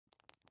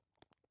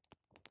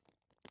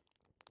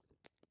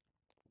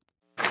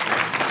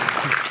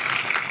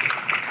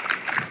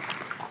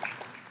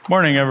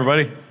Morning,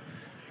 everybody.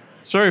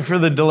 Sorry for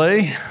the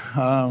delay.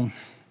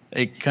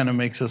 It kind of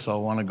makes us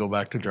all want to go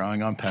back to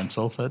drawing on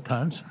pencils at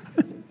times.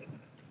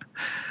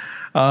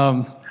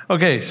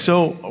 Okay,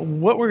 so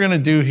what we're going to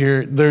do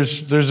here,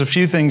 there's a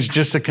few things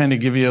just to kind of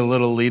give you a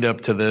little lead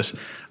up to this.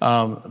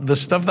 The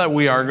stuff that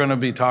we are going to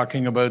be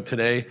talking about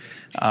today,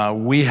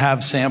 we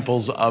have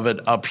samples of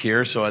it up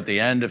here. So at the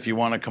end, if you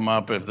want to come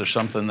up, if there's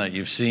something that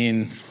you've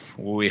seen,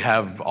 we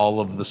have all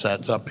of the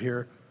sets up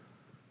here.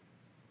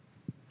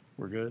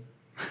 We're good?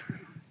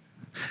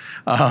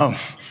 What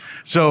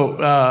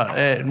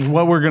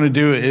we're going to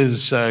do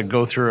is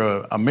go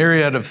through a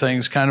myriad of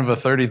things, kind of a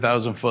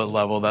 30,000-foot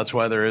level. That's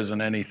why there isn't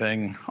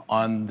anything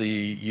on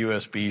the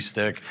USB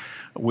stick.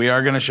 We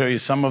are going to show you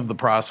some of the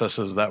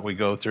processes that we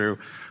go through,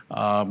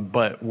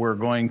 but we're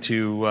going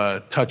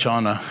to touch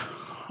on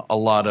a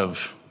lot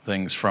of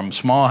things, from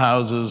small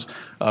houses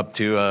up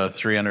to a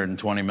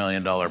 $320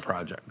 million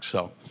project.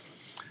 So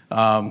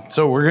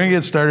we're going to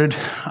get started.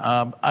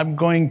 I'm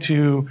going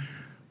to,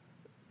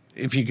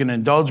 if you can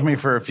indulge me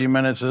for a few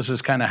minutes, this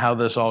is kind of how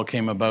this all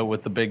came about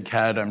with the big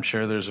CAD. I'm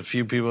sure there's a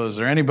few people. Is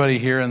there anybody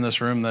here in this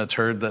room that's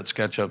heard that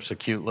SketchUp's a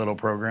cute little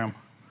program?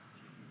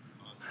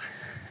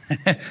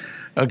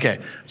 Okay,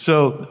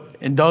 so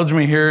indulge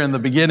me here in the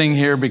beginning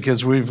here,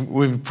 because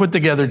we've put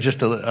together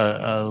just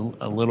a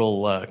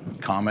little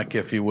comic,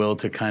 if you will,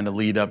 to kind of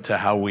lead up to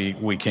how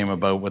we came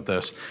about with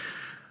this.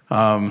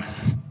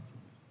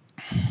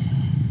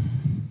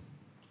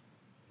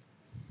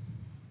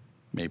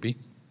 Maybe.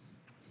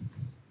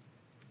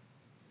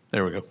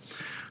 There we go.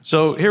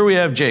 So here we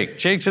have Jake.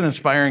 Jake's an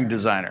inspiring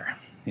designer.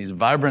 He's a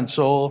vibrant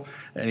soul,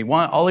 and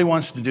all he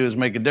wants to do is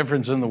make a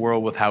difference in the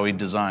world with how he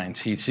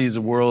designs. He sees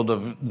a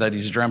world that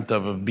he's dreamt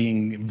of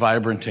being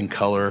vibrant in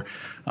color,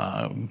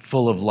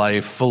 full of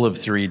life, full of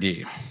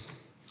 3D.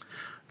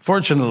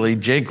 Fortunately,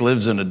 Jake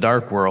lives in a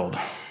dark world,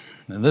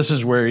 and this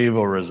is where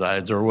evil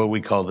resides, or what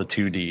we call the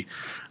 2D.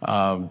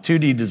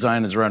 2D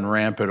design has run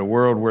rampant, a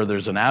world where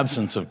there's an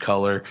absence of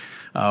color,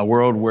 a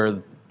world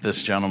where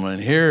this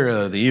gentleman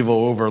here, the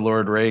evil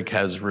overlord Rake,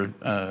 has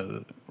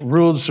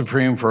ruled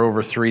supreme for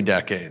over 3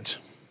 decades.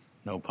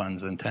 No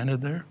puns intended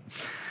there.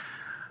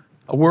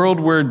 A world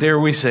where, dare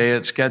we say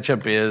it,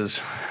 SketchUp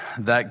is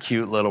that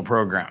cute little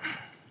program.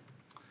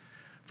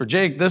 For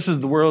Jake, this is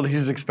the world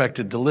he's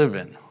expected to live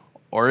in.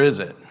 Or is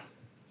it?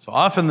 So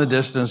off in the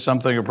distance,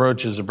 something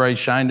approaches a bright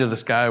shine to the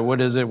sky.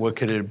 What is it? What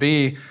could it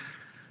be?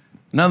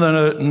 None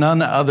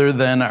other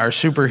than our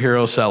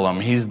superhero Selim.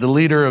 He's the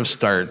leader of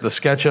START, the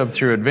SketchUp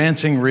through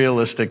advancing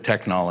realistic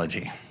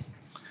technology.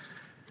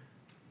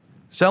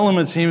 Selim,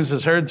 it seems,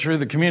 has heard through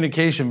the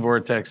communication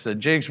vortex that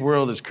Jake's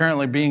world is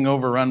currently being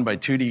overrun by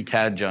 2D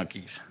CAD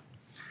junkies.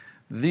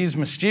 These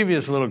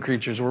mischievous little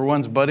creatures were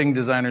once budding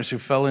designers who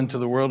fell into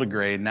the world of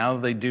gray. Now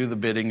they do the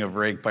bidding of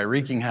Rake by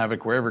wreaking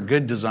havoc wherever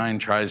good design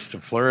tries to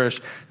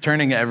flourish,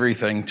 turning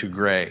everything to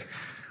gray.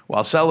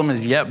 While Selim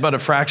is yet but a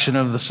fraction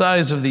of the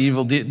size of the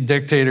evil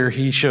dictator,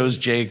 he shows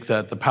Jake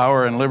that the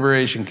power and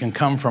liberation can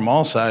come from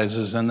all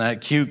sizes, and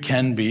that cute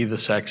can be the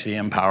sexy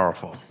and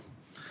powerful.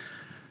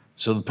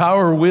 So the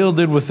power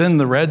wielded within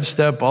the red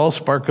step, all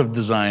spark of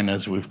design,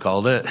 as we've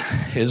called it,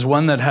 is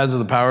one that has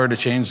the power to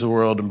change the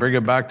world and bring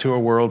it back to a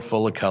world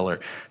full of color.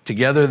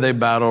 Together they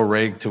battle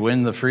Rake to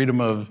win the freedom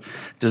of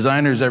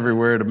designers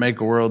everywhere to make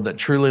a world that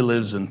truly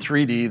lives in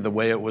 3D the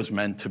way it was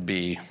meant to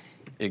be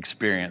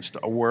experienced,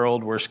 a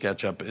world where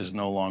SketchUp is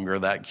no longer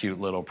that cute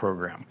little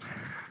program.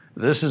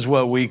 This is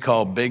what we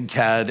call Big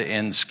CAD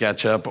in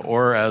SketchUp,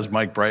 or as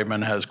Mike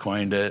Brightman has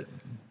coined it,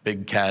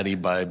 Big Caddy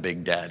by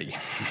Big Daddy.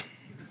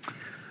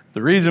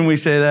 The reason we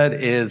say that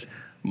is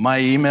my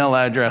email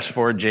address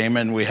for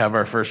Jayman, we have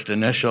our first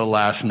initial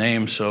last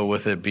name, so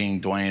with it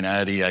being Duane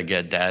Addy, I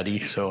get Daddy,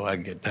 so I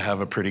get to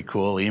have a pretty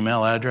cool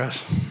email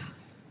address.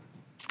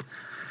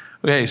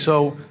 Okay,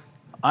 so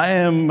I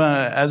am,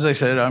 as I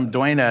said, I'm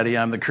Duane Addy.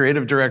 I'm the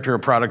creative director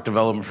of product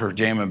development for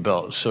Jayman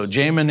Built. So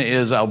Jayman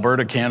is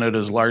Alberta,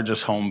 Canada's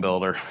largest home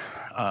builder.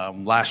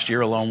 Last year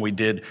alone, we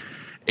did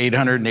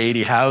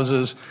 880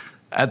 houses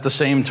at the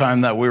same time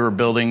that we were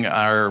building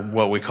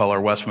what we call our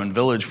Westman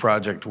Village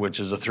project, which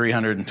is a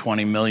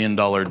 $320 million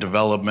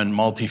development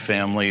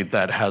multifamily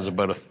that has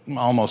about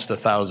almost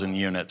 1,000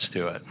 units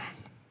to it.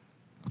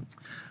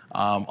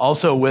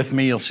 Also with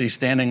me, you'll see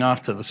standing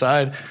off to the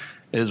side,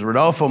 is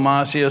Rodolfo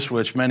Macias,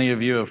 which many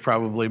of you have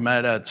probably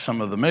met at some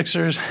of the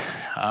mixers.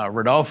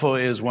 Rodolfo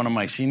is one of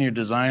my senior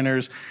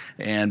designers,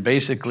 and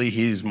basically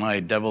he's my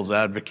devil's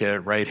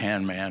advocate,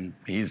 right-hand man.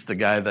 He's the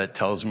guy that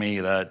tells me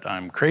that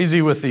I'm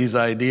crazy with these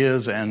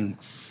ideas, and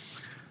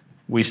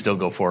we still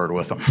go forward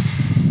with them.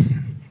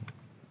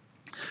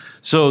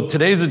 So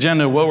today's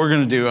agenda, what we're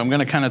gonna do, I'm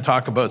gonna kind of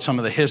talk about some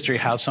of the history,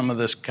 how some of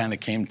this kind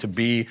of came to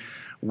be,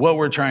 what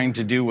we're trying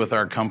to do with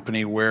our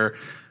company, where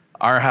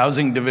our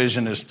housing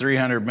division is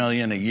 $300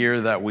 million a year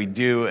that we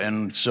do,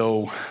 and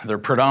so they're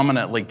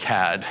predominantly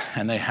CAD,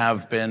 and they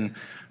have been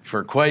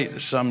for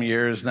quite some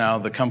years now.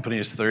 The company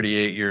is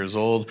 38 years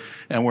old,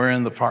 and we're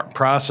in the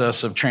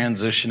process of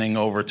transitioning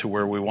over to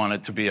where we want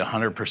it to be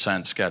 100%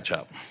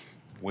 SketchUp.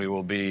 We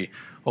will be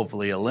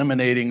hopefully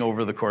eliminating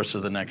over the course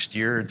of the next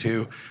year or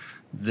two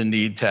the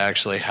need to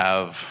actually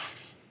have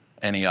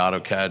any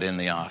AutoCAD in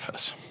the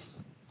office.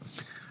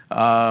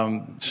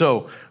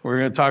 So we're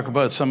going to talk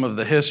about some of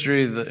the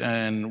history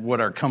and what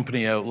our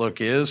company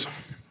outlook is.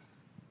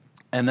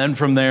 And then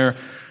from there,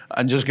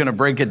 I'm just going to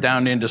break it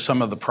down into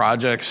some of the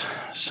projects,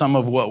 some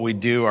of what we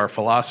do, our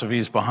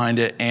philosophies behind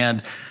it,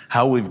 and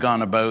how we've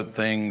gone about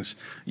things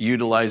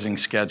utilizing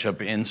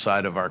SketchUp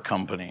inside of our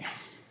company.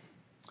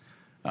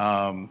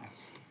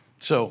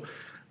 So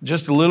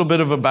just a little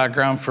bit of a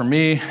background for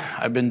me.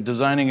 I've been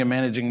designing and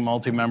managing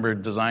multi-member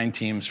design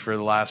teams for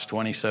the last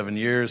 27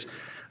 years.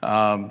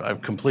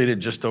 I've completed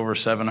just over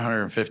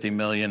 $750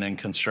 million in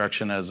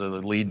construction as a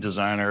lead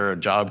designer, a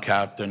job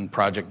captain,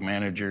 project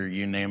manager,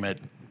 you name it.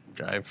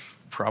 I've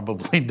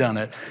probably done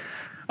it.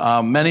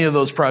 Many of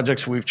those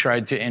projects we've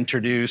tried to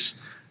introduce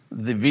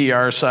the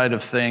VR side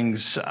of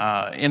things,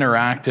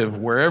 interactive,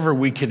 wherever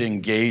we could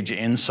engage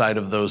inside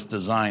of those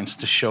designs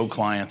to show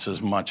clients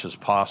as much as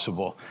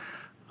possible.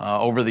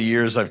 Over the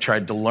years, I've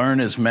tried to learn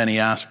as many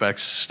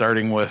aspects,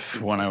 starting with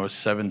when I was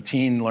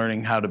 17,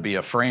 learning how to be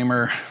a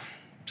framer,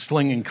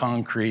 slinging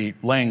concrete,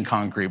 laying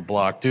concrete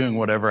block, doing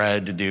whatever I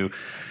had to do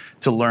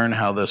to learn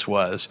how this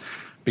was.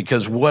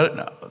 Because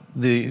what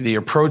the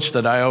approach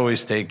that I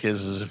always take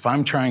is if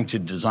I'm trying to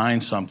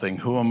design something,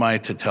 who am I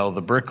to tell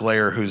the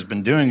bricklayer who's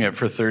been doing it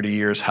for 30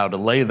 years how to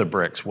lay the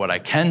bricks? What I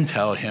can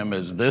tell him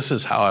is this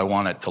is how I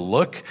want it to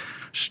look.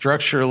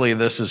 Structurally,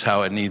 this is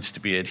how it needs to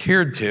be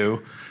adhered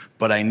to,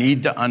 but I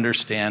need to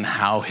understand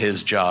how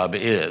his job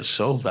is.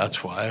 So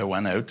that's why I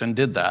went out and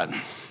did that.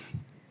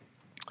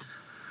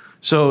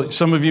 So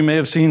some of you may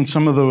have seen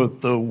some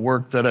of the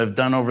work that I've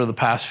done over the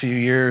past few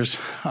years,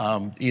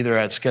 either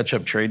at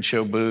SketchUp trade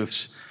show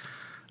booths,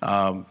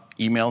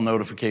 email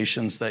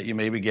notifications that you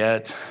maybe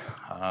get,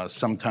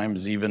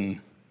 sometimes even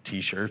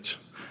t-shirts.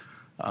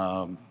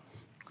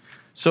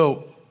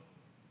 So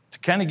to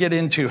kind of get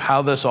into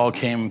how this all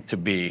came to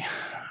be,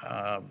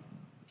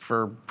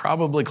 for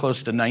probably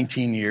close to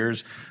 19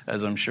 years,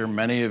 as I'm sure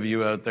many of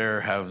you out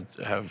there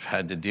have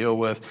had to deal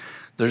with,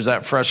 there's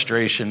that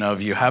frustration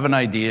of you have an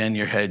idea in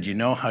your head, you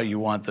know how you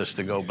want this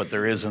to go, but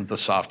there isn't the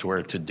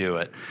software to do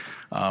it.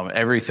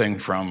 Everything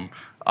from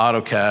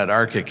AutoCAD,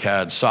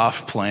 ArchiCAD,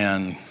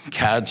 SoftPlan,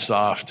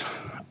 CADSoft.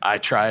 I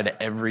tried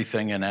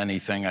everything and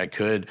anything I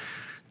could,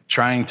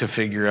 trying to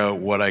figure out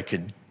what I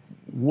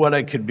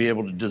could be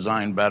able to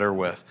design better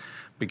with.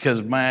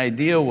 Because my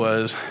idea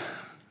was,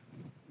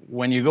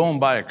 when you go and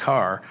buy a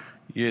car,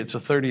 it's a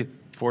 $30,000,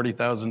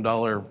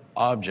 $40,000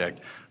 object,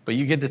 but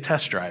you get to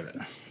test drive it.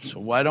 So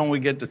why don't we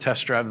get to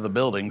test drive the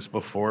buildings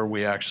before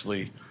we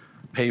actually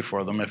pay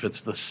for them if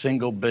it's the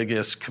single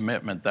biggest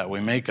commitment that we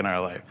make in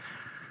our life?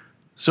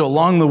 So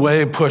along the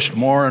way, pushed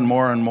more and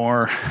more and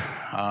more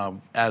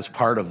as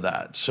part of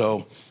that.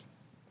 So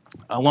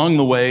along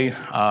the way,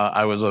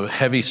 I was a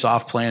heavy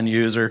SoftPlan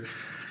user,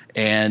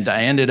 and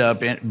I ended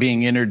up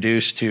being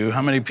introduced to,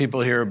 how many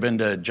people here have been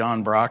to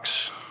John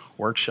Brock's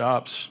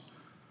workshops?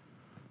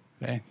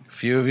 Okay, a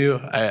few of you.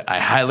 I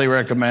highly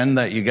recommend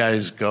that you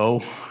guys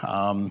go.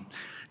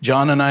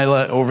 John and I,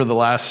 over the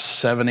last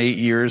 7, 8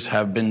 years,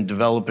 have been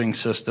developing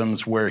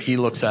systems where he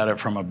looks at it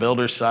from a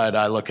builder side,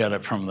 I look at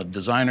it from the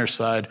designer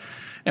side,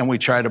 and we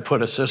try to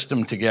put a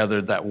system together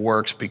that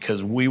works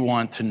because we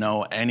want to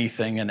know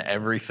anything and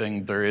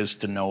everything there is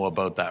to know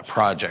about that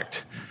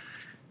project.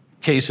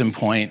 Case in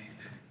point,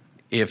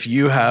 if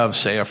you have,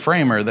 say, a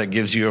framer that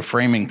gives you a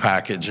framing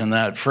package, and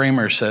that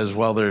framer says,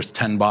 well, there's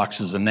 10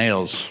 boxes of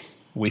nails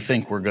we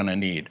think we're gonna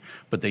need,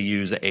 but they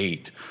use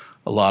 8.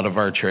 A lot of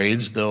our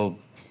trades, they'll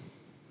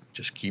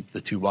just keep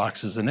the 2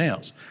 boxes of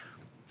nails.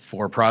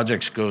 4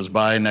 projects goes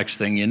by, next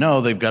thing you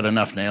know, they've got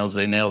enough nails,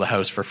 they nail the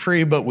house for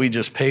free, but we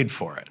just paid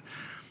for it.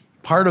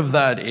 Part of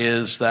that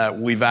is that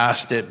we've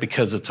asked it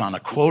because it's on a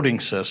quoting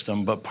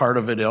system, but part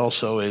of it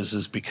also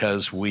is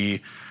because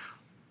we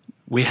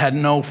had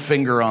no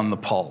finger on the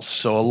pulse.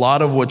 So a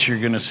lot of what you're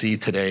gonna see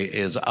today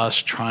is us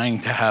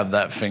trying to have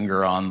that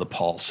finger on the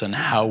pulse and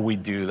how we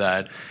do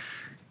that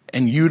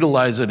and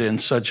utilize it in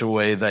such a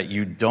way that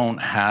you don't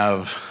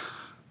have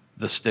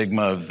the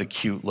stigma of the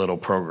cute little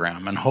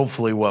program. And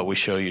hopefully what we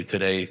show you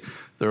today,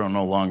 there will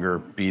no longer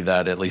be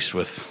that, at least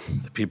with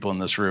the people in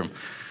this room.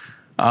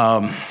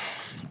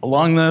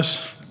 Along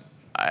this,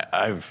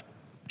 I've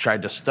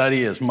tried to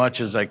study as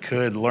much as I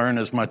could, learn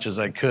as much as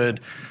I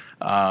could.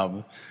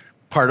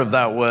 Part of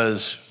that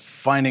was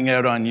finding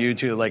out on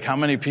YouTube, like how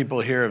many people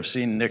here have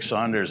seen Nick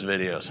Saunders'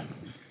 videos?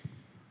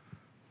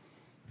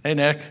 Hey,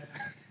 Nick.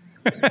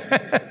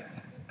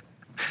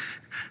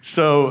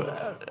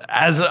 So,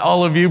 as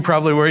all of you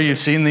probably were, you've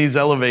seen these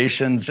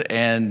elevations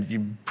and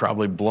you're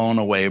probably blown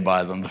away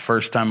by them. The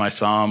first time I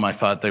saw them, I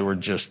thought they were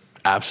just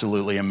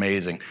absolutely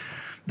amazing.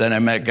 Then I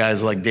met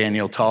guys like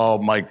Daniel Tall,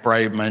 Mike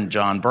Brightman,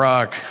 John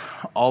Brock,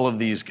 all of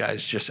these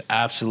guys, just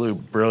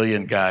absolute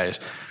brilliant guys.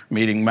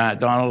 Meeting Matt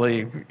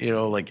Donnelly, you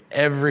know, like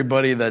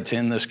everybody that's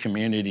in this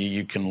community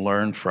you can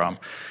learn from.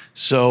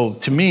 So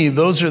to me,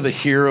 those are the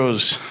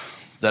heroes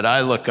that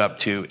I look up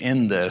to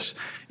in this,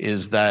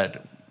 is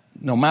that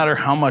no matter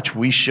how much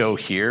we show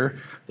here,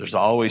 there's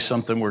always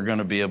something we're going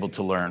to be able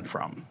to learn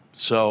from.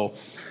 So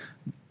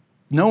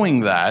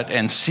knowing that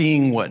and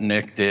seeing what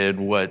Nick did,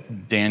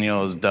 what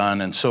Daniel has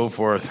done, and so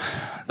forth,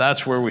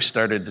 that's where we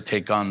started to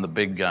take on the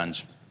big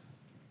guns.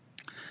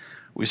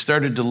 We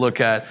started to look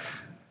at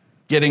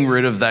getting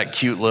rid of that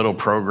cute little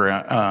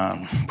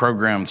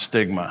program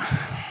stigma.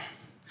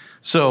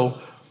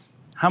 So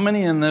how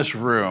many in this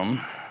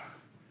room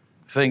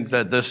think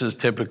that this is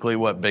typically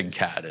what big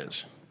CAD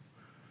is?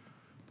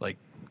 Like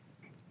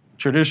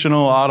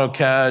traditional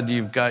AutoCAD,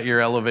 you've got your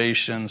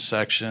elevations,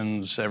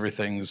 sections,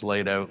 everything's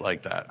laid out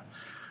like that.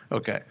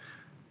 Okay,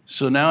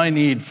 so now I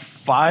need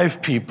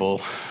 5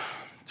 people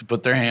to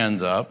put their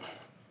hands up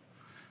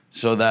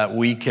so that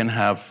we can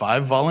have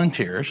 5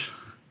 volunteers.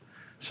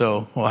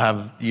 So we'll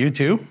have you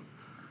 2,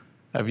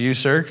 have you,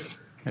 sir.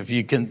 If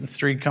you can,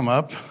 3 come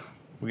up.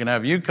 We're gonna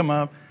have you come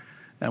up,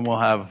 and we'll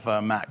have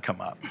Matt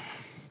come up.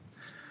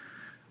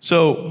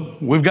 So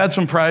we've got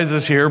some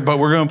prizes here, but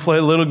we're gonna play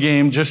a little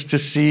game just to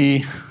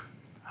see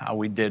how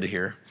we did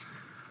here.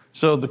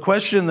 So the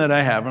question that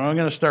I have, and I'm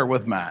gonna start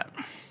with Matt.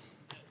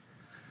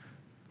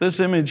 This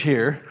image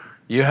here,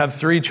 you have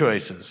 3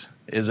 choices.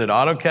 Is it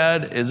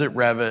AutoCAD, is it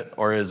Revit,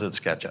 or is it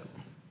SketchUp? It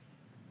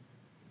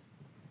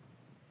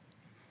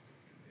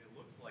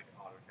looks like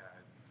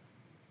AutoCAD,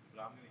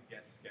 but I'm going to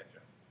guess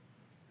SketchUp.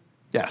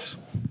 Yes.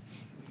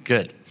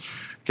 Good.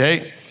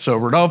 Okay, so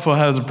Rodolfo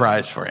has a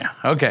prize for you.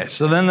 Okay,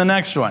 so then the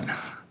next one.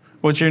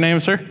 What's your name,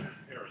 sir?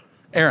 Aaron.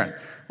 Aaron.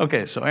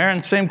 Okay, so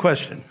Aaron, same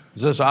question.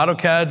 Is this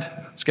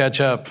AutoCAD,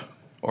 SketchUp,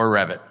 or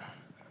Revit?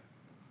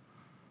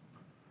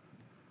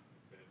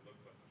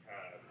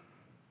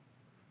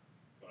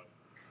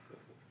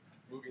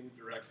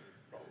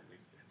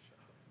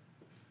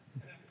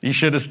 You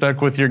should have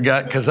stuck with your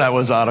gut because that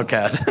was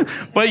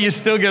AutoCAD. But you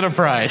still get a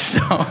prize. So.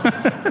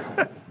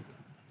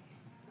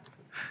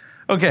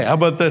 Okay, how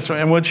about this one?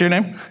 And what's your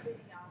name?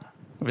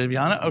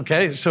 Viviana.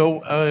 Okay,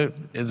 so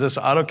is this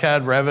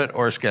AutoCAD, Revit,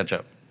 or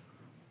SketchUp?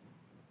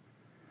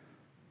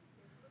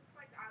 This looks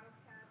like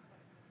AutoCAD, but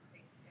I'm going to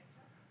say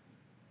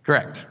SketchUp.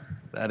 Correct.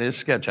 That is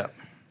SketchUp.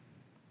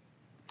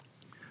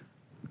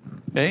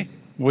 Okay,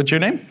 what's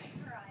your name?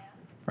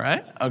 Mariah.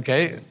 Right,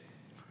 okay. Look,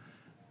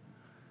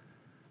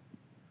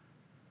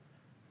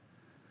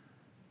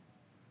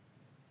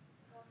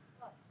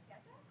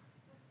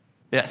 SketchUp?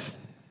 Yes.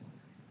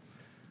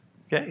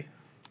 Okay.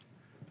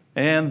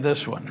 And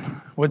this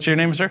one. What's your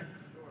name, sir?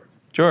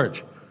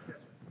 George.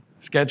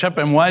 SketchUp.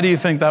 And why do you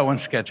think that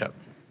one's SketchUp?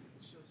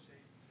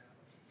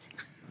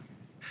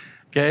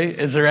 Okay.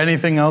 Is there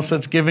anything else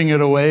that's giving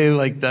it away,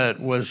 like that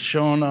was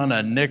shown on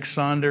a Nick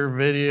Sonder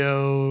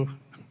video?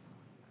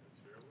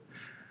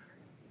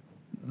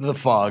 The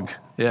fog.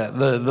 Yeah,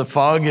 the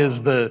fog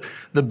is the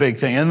big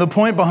thing. And the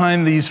point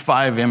behind these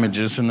 5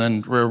 images, and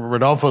then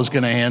Rodolfo's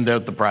going to hand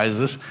out the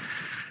prizes.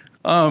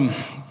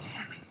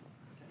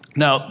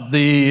 Now,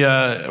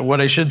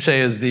 what I should say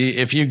is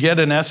if you get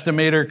an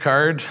estimator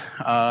card,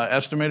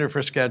 estimator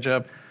for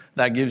SketchUp,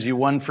 that gives you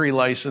 1 free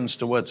license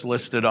to what's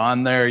listed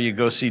on there. You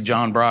go see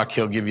John Brock,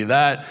 he'll give you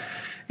that.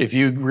 If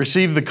you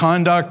receive the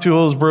Condoc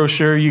Tools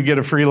brochure, you get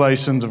a free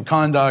license of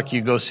Condoc.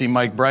 You go see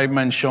Mike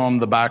Brightman, show him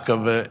the back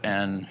of it,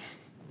 and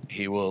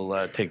he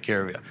will take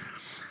care of you.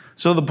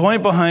 So the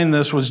point behind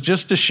this was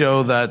just to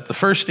show that the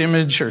first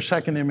image or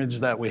second image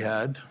that we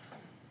had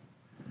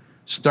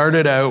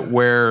started out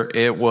where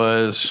it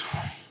was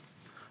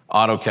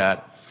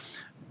AutoCAD.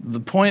 The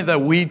point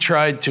that we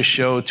tried to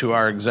show to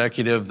our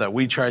executive, that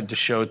we tried to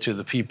show to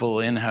the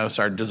people in-house,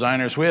 our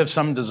designers, we have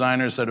some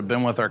designers that have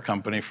been with our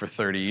company for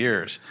 30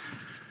 years.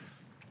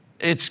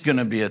 It's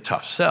gonna be a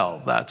tough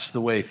sell. That's the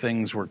way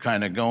things were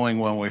kind of going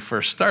when we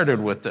first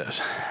started with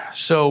this.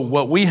 So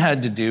what we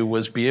had to do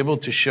was be able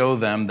to show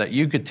them that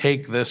you could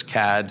take this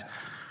CAD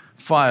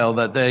file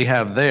that they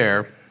have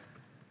there,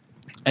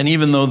 and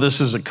even though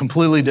this is a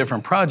completely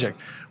different project,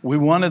 we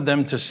wanted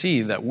them to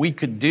see that we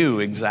could do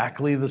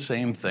exactly the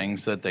same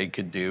things that they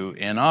could do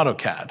in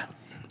AutoCAD.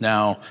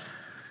 Now,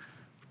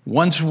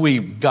 once we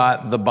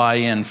got the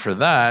buy-in for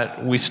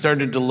that, we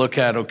started to look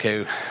at,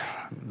 okay,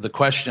 the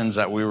questions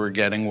that we were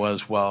getting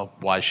was, well,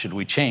 why should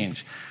we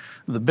change?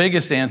 The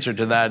biggest answer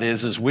to that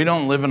is we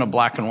don't live in a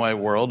black and white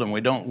world, and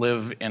we don't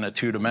live in a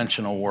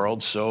 2-dimensional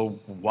world, so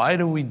why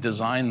do we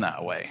design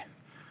that way?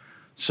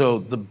 So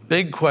the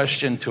big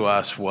question to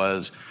us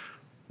was,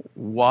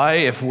 why,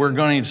 if we're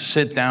going to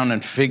sit down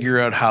and figure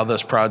out how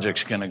this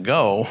project's going to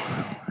go,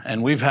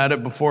 and we've had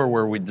it before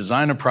where we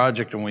design a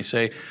project and we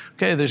say,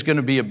 okay, there's going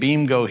to be a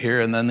beam go here,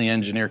 and then the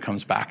engineer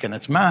comes back and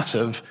it's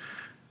massive.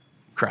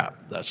 Crap,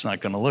 that's not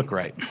going to look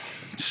right.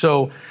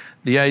 So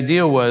the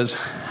idea was,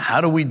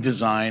 how do we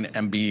design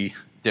and be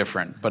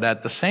different? But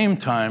at the same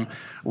time,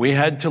 we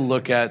had to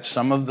look at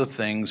some of the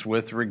things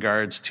with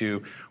regards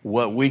to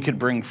what we could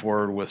bring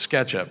forward with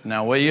SketchUp.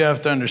 Now, what you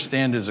have to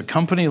understand is a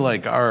company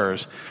like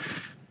ours,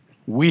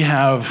 we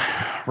have,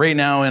 right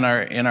now in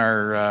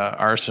our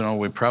arsenal,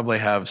 we probably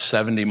have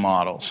 70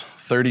 models,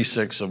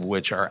 36 of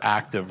which are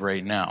active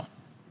right now.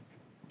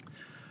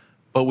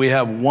 But we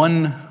have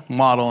one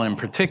model in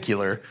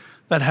particular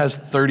that has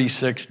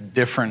 36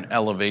 different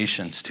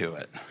elevations to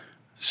it.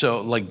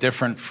 So like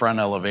different front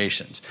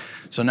elevations.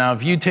 So now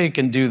if you take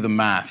and do the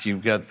math,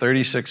 you've got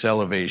 36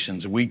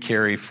 elevations. We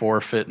carry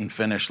 4 fit and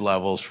finish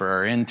levels for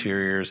our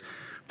interiors,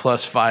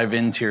 plus 5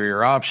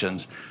 interior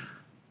options.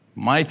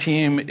 My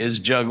team is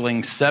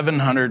juggling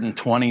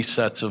 720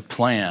 sets of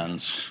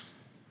plans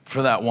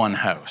for that one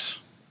house.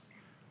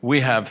 We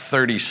have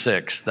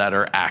 36 that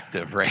are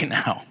active right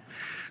now.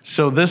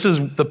 So this is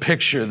the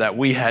picture that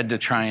we had to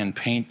try and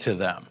paint to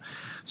them.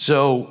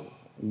 So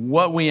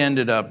what we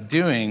ended up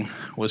doing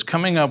was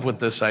coming up with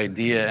this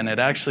idea, and it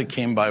actually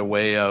came by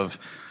way of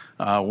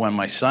when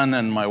my son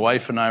and my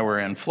wife and I were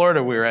in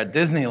Florida, we were at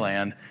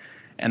Disneyland,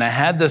 and I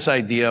had this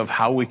idea of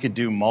how we could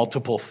do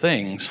multiple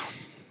things.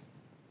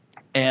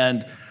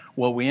 And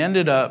what we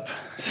ended up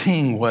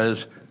seeing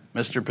was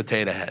Mr.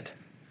 Potato Head.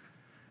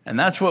 And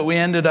that's what we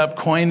ended up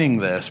coining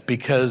this,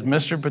 because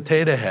Mr.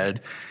 Potato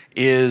Head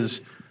is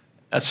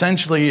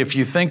essentially, if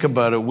you think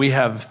about it, we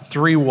have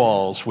 3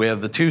 walls. We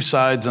have the 2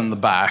 sides and the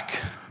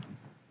back.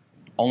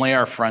 Only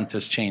our front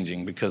is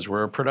changing because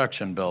we're a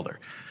production builder.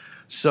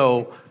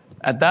 So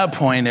at that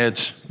point,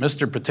 it's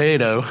Mr.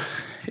 Potato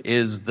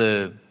is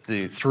the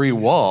 3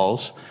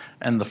 walls,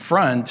 and the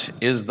front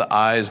is the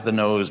eyes, the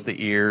nose,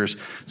 the ears.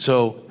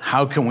 So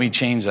how can we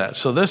change that?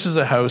 So this is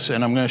a house,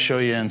 and I'm going to show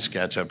you in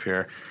SketchUp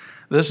here.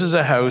 This is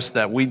a house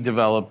that we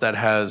developed that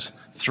has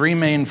 3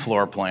 main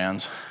floor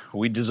plans.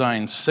 We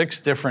designed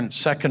 6 different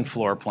second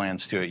floor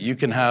plans to it. You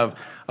can have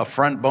a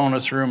front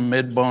bonus room,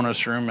 mid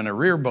bonus room, and a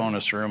rear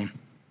bonus room.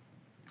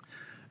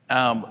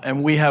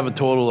 And we have a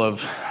total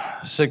of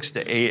 6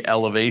 to 8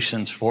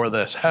 elevations for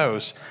this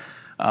house.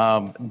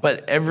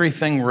 But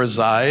everything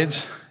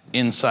resides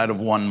inside of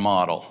one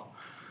model.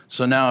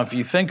 So now if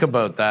you think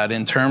about that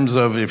in terms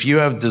of if you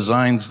have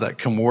designs that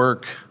can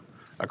work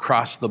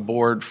across the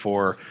board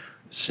for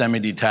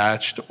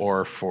semi-detached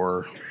or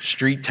for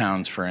street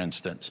towns, for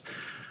instance,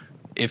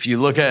 if you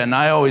look at, and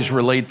I always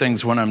relate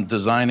things when I'm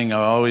designing, I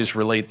always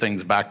relate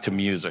things back to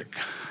music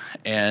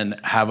and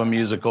have a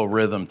musical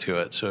rhythm to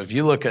it. So if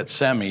you look at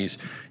semis,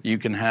 you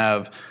can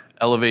have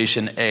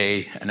elevation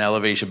A and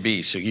elevation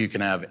B. So you can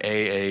have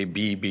A,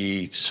 B,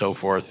 B, so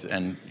forth,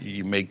 and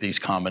you make these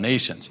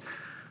combinations.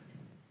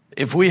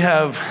 If we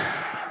have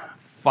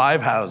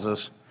 5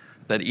 houses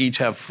that each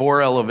have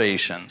 4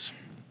 elevations,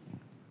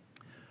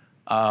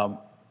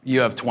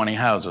 you have 20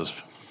 houses,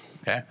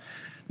 okay?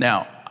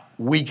 Now,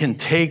 we can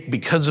take,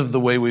 because of the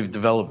way we've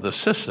developed the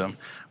system,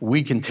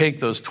 we can take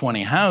those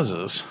 20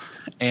 houses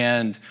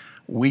and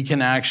we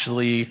can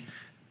actually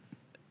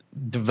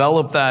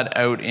develop that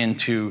out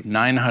into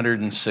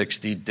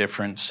 960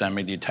 different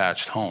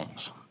semi-detached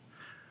homes.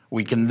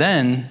 We can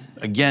then,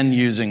 again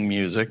using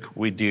music,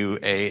 we do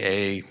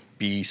AA,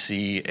 B,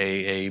 C,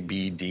 AA,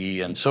 B,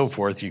 D, and so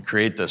forth. You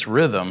create this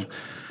rhythm.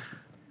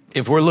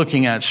 If we're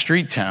looking at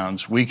street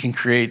towns, we can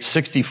create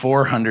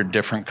 6,400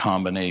 different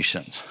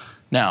combinations.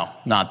 Now,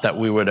 not that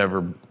we would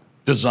ever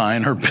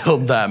design or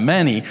build that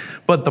many,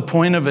 but the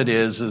point of it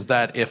is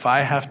that if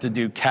I have to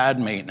do CAD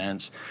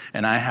maintenance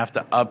and I have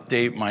to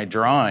update my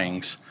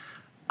drawings,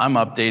 I'm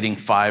updating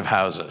 5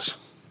 houses,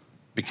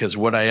 because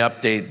what I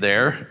update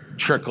there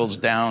trickles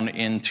down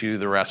into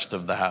the rest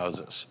of the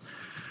houses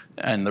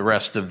and the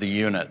rest of the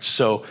units.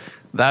 So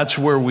that's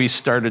where we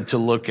started to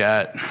look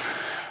at,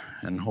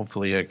 and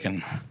hopefully I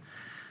can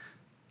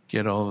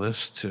get all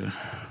this to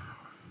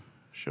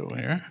show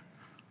here.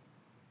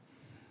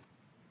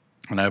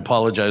 And I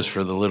apologize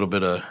for the little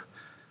bit of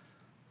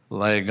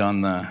lag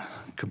on the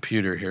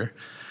computer here.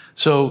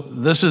 So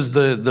this is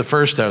the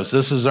first house.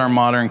 This is our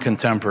modern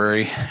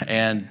contemporary.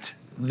 And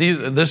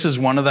this is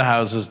one of the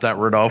houses that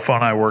Rodolfo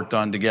and I worked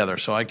on together.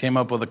 So I came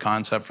up with a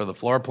concept for the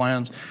floor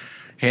plans,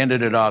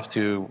 handed it off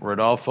to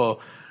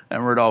Rodolfo,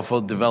 and Rodolfo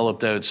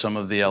developed out some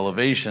of the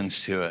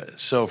elevations to it.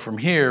 So from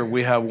here,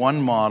 we have one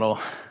model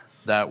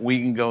that we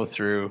can go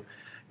through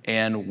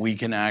and we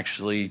can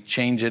actually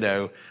change it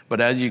out.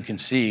 But as you can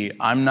see,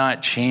 I'm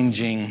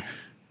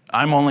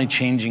only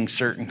changing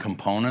certain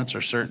components or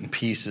certain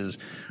pieces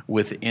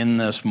within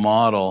this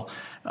model.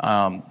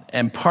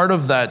 And part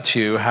of that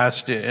too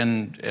has to,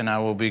 and I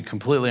will be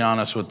completely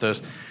honest with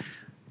this,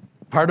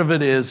 part of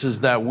it is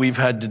that we've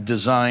had to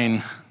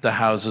design the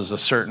houses a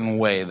certain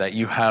way, that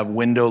you have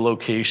window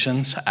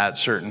locations at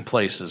certain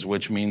places,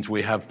 which means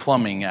we have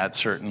plumbing at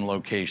certain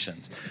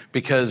locations.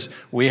 Because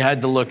we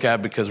had to look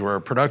at, because we're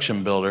a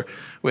production builder,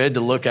 we had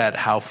to look at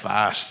how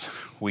fast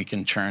we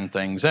can churn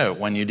things out.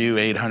 When you do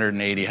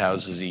 880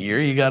 houses a year,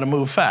 you gotta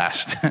move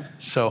fast.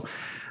 So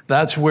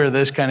that's where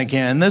this kind of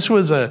came. And this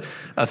was a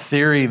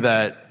theory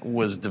that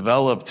was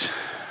developed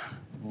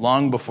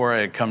long before I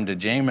had come to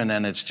Jayman,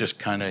 and it's just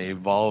kind of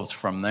evolved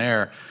from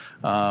there,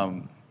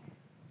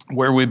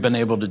 where we've been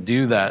able to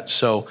do that.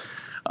 So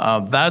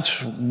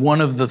that's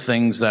one of the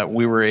things that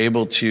we were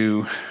able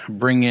to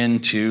bring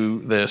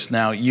into this.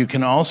 Now, you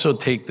can also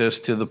take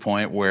this to the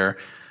point where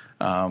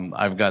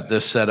I've got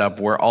this set up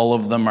where all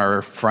of them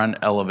are front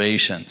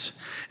elevations.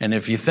 And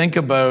if you think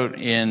about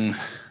in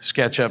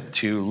SketchUp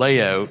to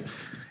layout,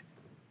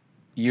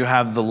 you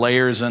have the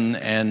layers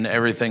and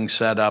everything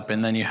set up,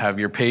 and then you have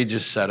your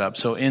pages set up.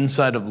 So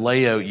inside of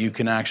layout, you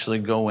can actually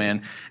go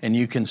in and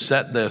you can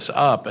set this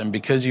up, and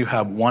because you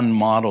have one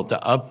model to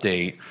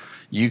update,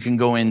 you can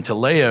go into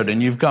layout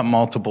and you've got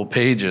multiple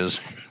pages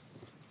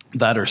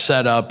that are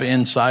set up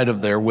inside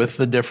of there with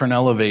the different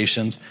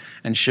elevations,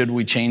 and should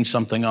we change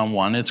something on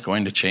one, it's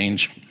going to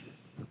change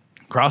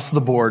across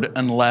the board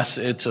unless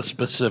it's a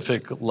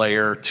specific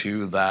layer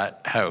to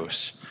that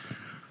house.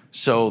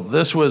 So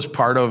this was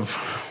part of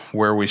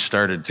where we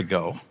started to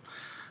go.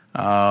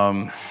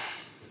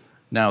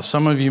 Now,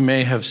 some of you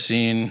may have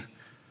seen,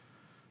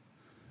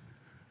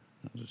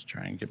 I'll just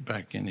try and get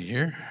back into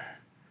here.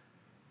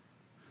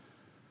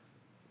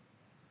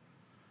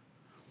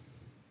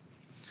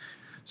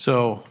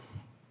 So,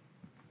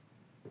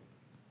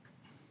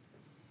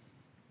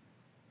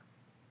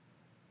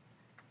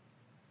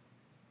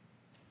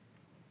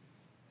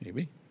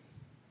 maybe.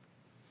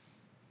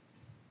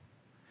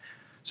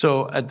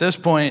 So at this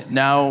point,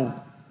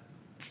 now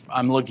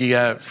I'm looking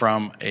at it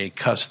from a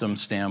custom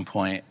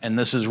standpoint, and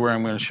this is where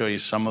I'm going to show you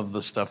some of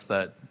the stuff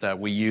that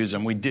we use,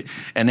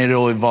 and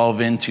it'll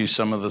evolve into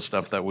some of the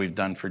stuff that we've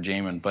done for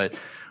Jayman. But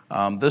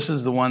this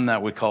is the one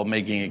that we call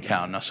making it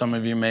count. Now, some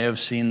of you may have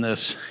seen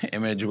this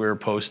image we were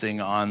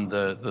posting on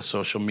the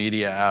social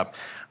media app.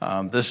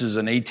 This is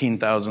an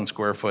 18,000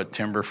 square foot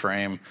timber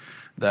frame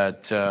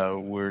that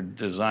we're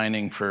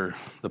designing for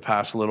the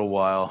past little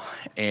while.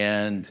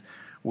 And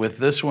with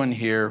this one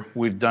here,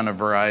 we've done a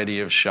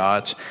variety of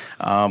shots.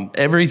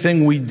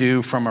 Everything we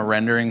do from a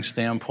rendering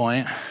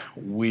standpoint,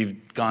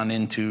 we've gone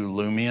into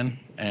Lumion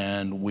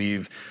and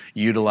we've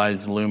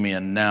utilized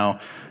Lumion. Now,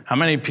 how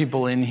many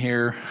people in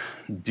here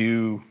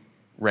do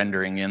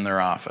rendering in their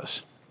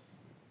office?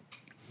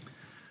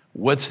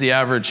 What's the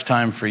average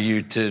time for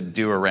you to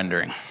do a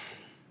rendering?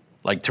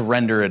 Like to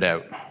render it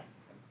out?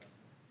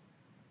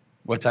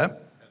 What's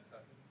that?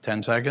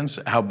 10 seconds.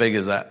 How big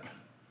is that?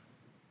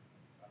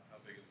 How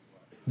big is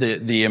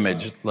what? The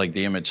image, like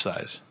the image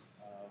size.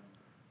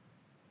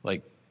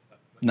 Like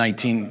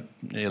 19,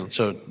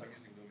 so,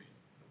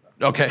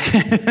 okay,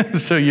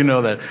 so you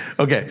know that.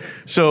 Okay,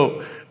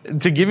 so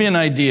to give you an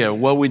idea,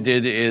 what we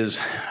did is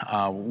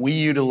we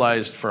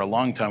utilized, for a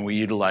long time, we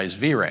utilized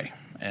V-Ray.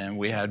 And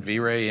we had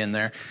V-Ray in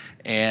there.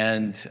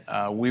 And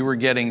we were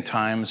getting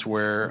times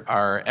where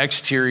our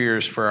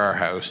exteriors for our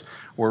house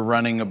were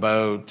running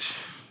about,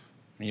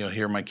 you'll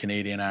hear my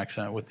Canadian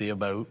accent with the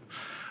about.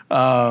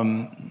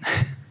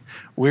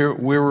 We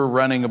were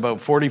running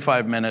about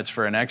 45 minutes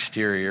for an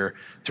exterior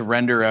to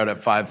render out at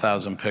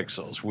 5,000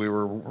 pixels. We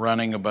were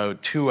running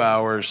about 2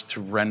 hours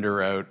to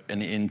render out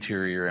an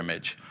interior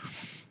image.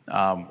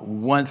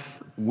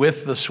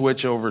 With the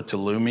switch over to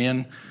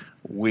Lumion,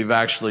 we've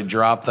actually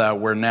dropped that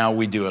where now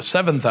we do a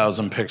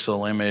 7,000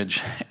 pixel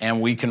image and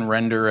we can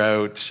render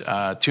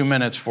out 2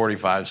 minutes,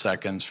 45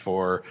 seconds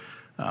for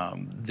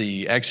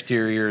the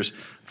exteriors,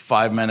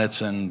 5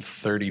 minutes and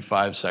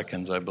 35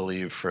 seconds, I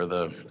believe, for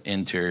the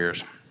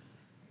interiors.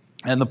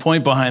 And the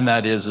point behind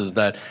that is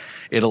that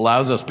it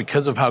allows us,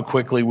 because of how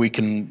quickly we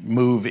can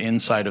move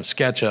inside of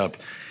SketchUp,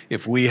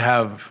 if we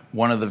have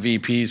one of the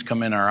VPs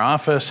come in our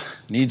office,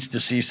 needs to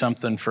see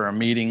something for a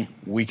meeting,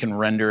 we can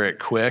render it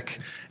quick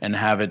and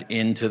have it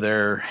into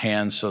their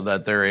hands so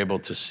that they're able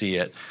to see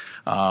it.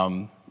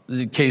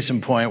 The case in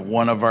point,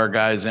 one of our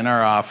guys in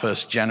our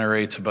office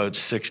generates about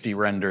 60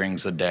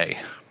 renderings a day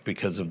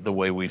because of the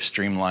way we've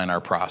streamlined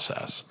our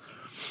process.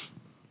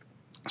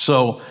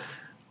 So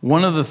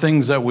one of the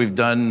things that we've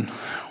done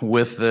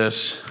with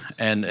this,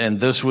 and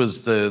this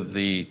was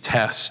the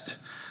test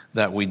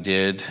that we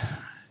did,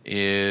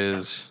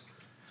 is,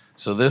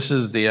 so this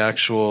is the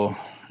actual,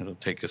 it'll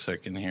take a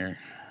second here.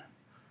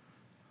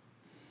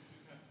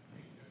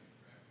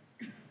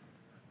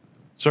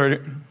 Sorry.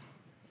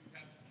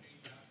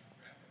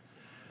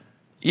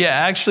 Yeah,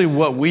 actually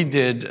what we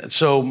did,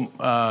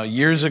 so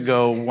years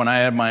ago when I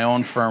had my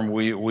own firm,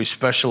 we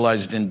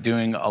specialized in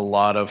doing a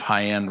lot of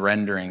high-end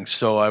rendering.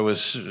 So I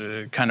was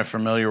kind of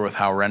familiar with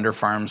how render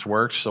farms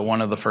work. So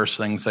one of the first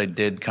things I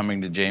did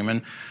coming to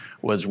Jayman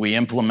was we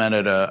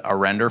implemented a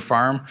render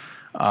farm.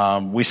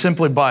 We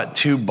simply bought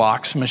 2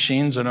 box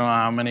machines. I don't know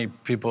how many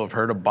people have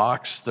heard of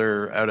Box.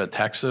 They're out of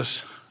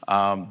Texas.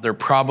 They're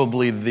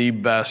probably the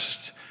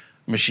best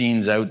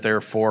machines out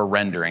there for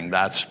rendering.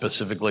 That's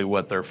specifically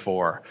what they're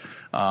for.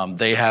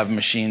 They have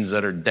machines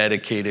that are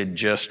dedicated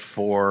just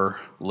for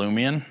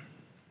Lumion.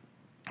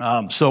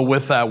 So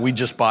with that, we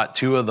just bought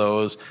 2 of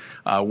those.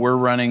 We're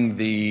running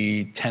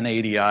the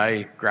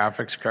 1080i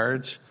graphics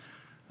cards.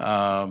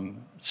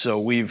 So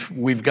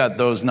we've got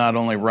those not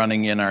only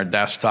running in our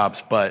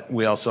desktops, but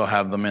we also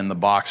have them in the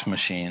Box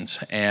machines.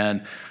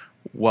 And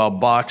while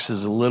Box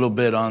is a little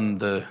bit on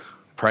the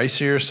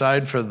pricier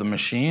side for the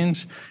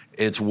machines,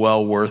 it's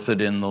well worth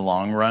it in the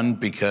long run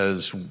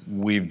because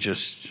we've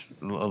just,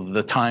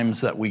 the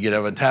times that we get out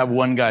of it, to have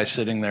one guy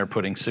sitting there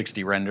putting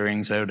 60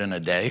 renderings out in a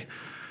day,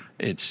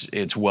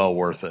 it's well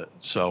worth it.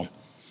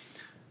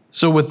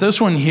 So with this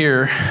one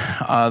here,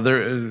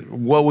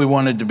 what we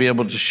wanted to be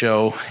able to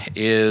show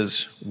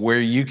is where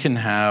you can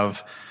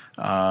have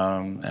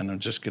And I'm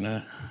just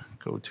gonna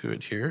go to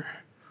it here.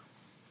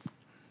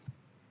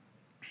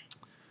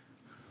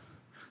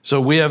 So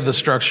we have the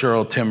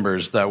structural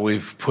timbers that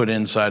we've put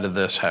inside of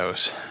this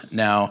house.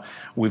 Now,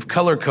 we've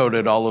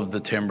color-coded all of the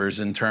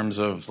timbers in terms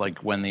of like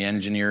when the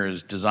engineer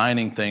is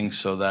designing things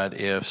so that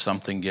if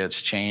something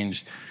gets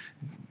changed,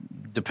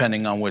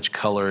 depending on which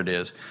color it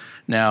is.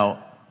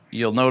 Now,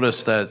 you'll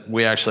notice that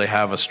we actually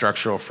have a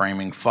structural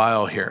framing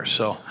file here.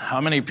 So how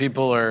many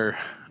people are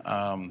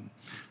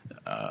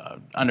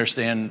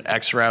understand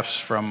XREFs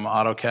from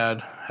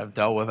AutoCAD, have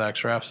dealt with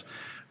XREFs?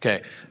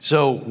 Okay,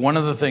 so one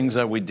of the things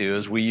that we do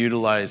is we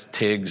utilize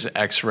TIG's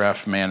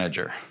XREF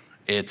Manager.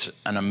 It's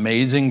an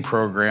amazing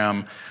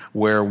program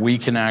where we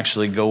can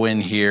actually go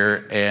in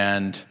here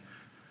and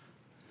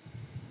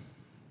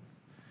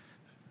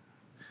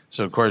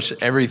so of course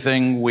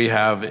everything we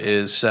have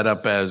is set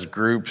up as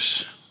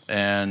groups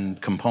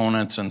and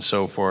components and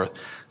so forth.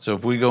 So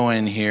if we go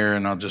in here,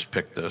 and I'll just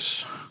pick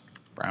this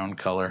brown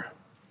color.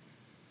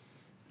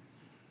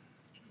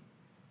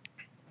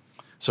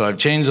 So I've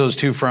changed those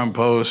two front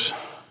posts.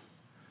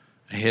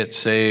 I hit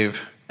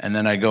save, and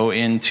then I go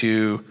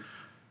into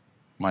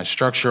my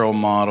structural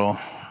model.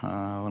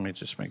 Let me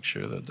just make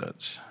sure that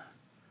that's,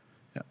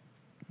 yeah,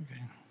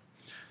 okay.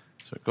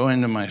 So I go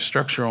into my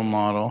structural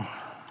model,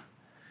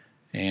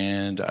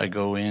 and I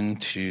go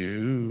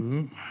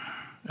into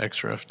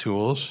XREF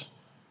Tools,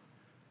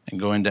 and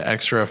go into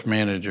XREF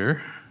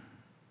Manager,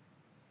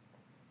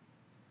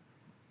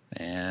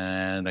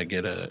 and I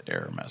get an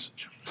error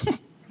message.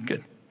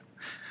 Good.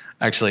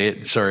 Actually,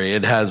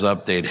 it has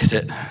updated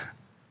it.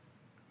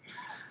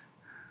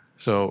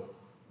 So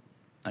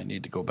I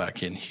need to go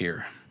back in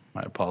here.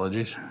 My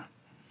apologies.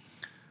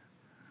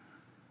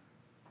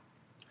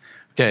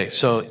 Okay,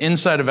 so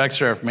inside of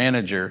XREF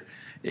Manager,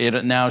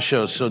 it now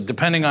shows, so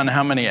depending on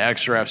how many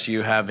XREFs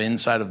you have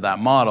inside of that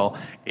model,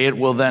 it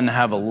will then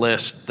have a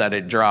list that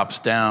it drops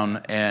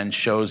down and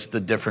shows the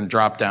different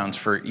drop downs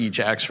for each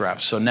XREF.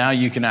 So now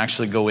you can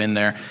actually go in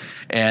there,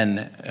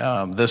 and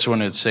this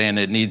one it's saying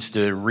it needs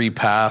to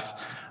repath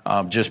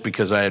just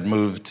because I had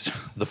moved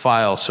the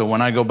file. So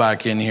when I go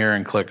back in here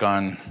and click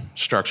on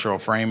structural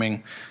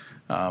framing,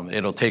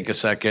 it'll take a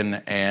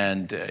second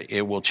and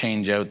it will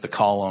change out the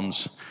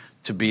columns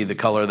to be the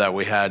color that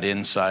we had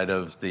inside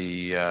of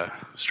the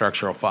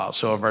structural file.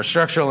 So if our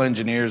structural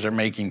engineers are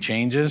making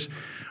changes,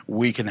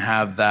 we can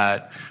have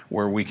that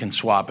where we can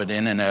swap it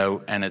in and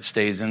out and it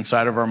stays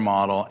inside of our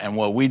model. And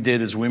what we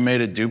did is we made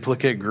a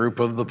duplicate group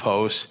of the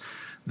posts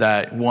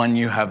that one,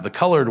 you have the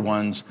colored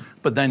ones,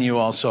 but then you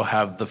also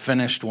have the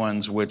finished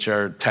ones which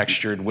are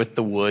textured with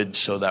the wood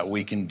so that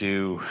we can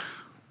do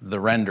the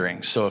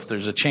rendering. So if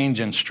there's a change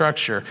in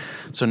structure,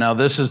 so now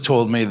this has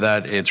told me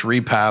that it's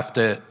repathed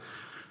it.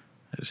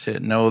 Just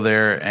hit no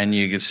there, and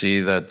you can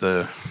see that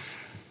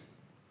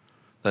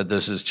that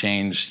this has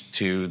changed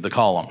to the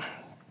column.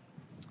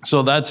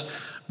 So that's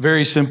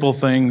very simple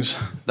things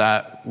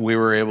that we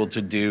were able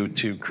to do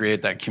to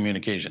create that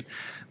communication.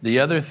 The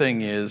other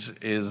thing is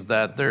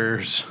that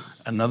there's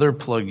another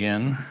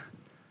plugin,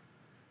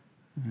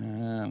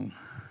 and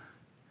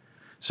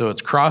so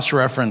it's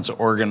Cross-Reference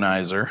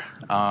Organizer.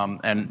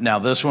 And now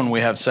this one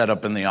we have set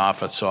up in the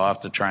office, so I'll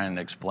have to try and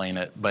explain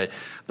it. But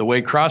the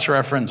way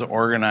Cross-Reference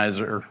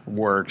Organizer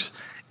works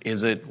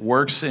is it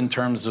works in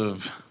terms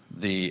of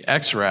the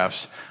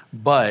XREFs,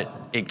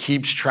 but it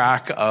keeps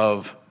track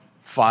of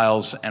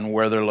files and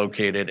where they're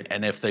located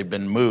and if they've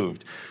been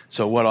moved.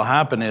 So what'll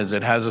happen is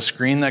it has a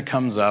screen that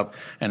comes up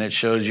and it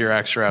shows your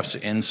XREFs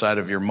inside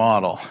of your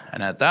model.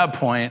 And at that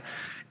point,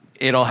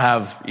 it'll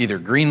have either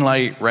green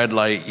light, red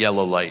light,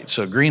 yellow light.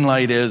 So green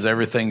light is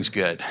everything's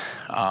good.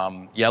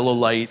 Yellow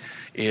light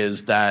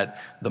is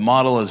that the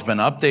model has been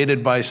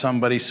updated by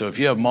somebody. So if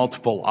you have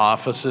multiple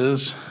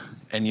offices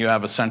and you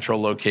have a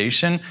central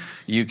location,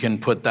 you can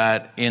put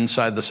that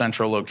inside the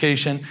central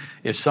location.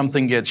 If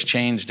something gets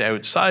changed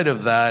outside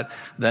of that,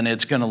 then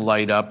it's gonna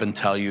light up and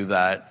tell you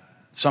that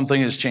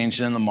something has changed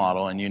in the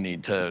model and you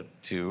need to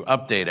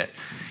update it.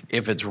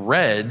 If it's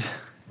red,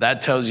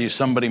 that tells you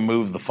somebody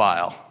moved the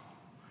file.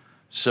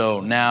 So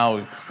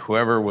now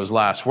whoever was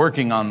last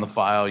working on the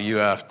file, you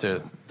have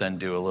to then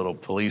do a little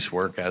police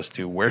work as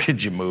to where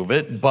did you move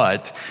it,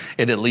 but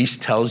it at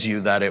least tells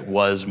you that it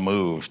was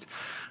moved.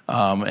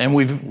 And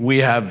we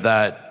have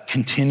that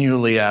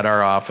continually at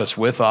our office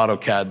with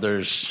AutoCAD.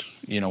 There's,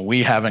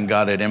 we haven't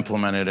got it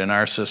implemented in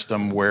our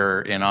system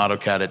where in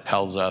AutoCAD it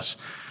tells us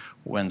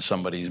when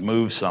somebody's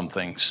moved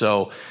something.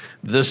 So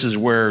this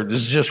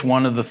is just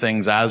one of the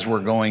things as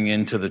we're going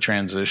into the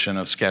transition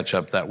of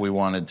SketchUp that we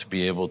wanted to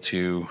be able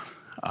to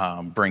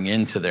bring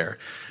into there.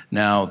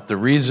 Now, the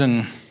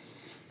reason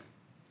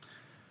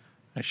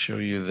I show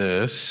you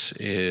this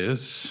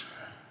is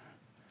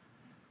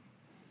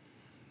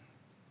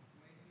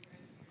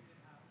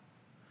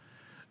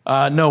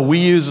no, we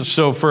use,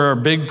 so for our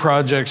big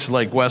projects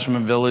like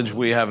Westman Village,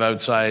 we have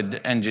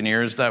outside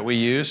engineers that we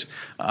use.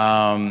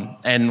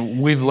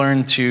 And we've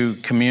learned to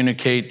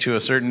communicate to a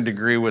certain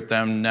degree with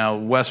them. Now,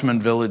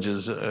 Westman Village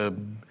is a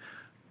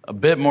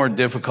bit more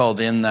difficult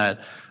in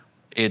that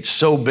it's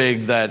so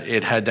big that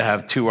it had to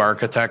have 2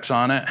 architects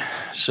on it.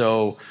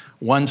 So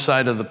one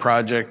side of the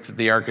project,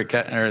 the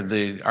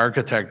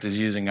architect is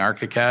using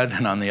ArchiCAD,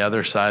 and on the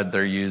other side,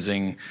 they're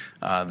using,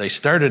 they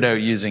started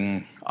out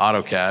using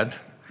AutoCAD.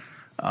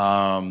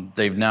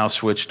 They've now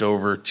switched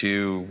over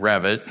to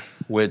Revit,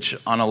 which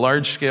on a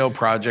large scale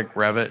project,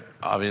 Revit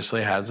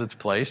obviously has its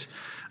place.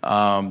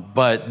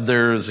 But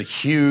there's a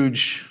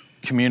huge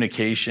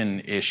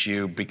communication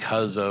issue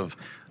because of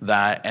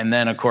that. And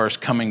then of course,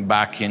 coming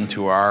back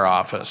into our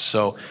office.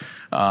 So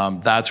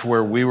that's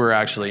where we were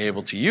actually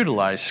able to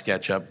utilize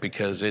SketchUp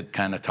because it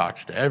kind of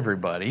talks to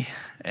everybody.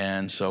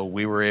 And so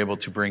we were able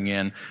to bring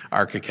in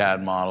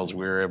ArchiCAD models,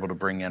 we were able to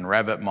bring in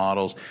Revit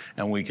models,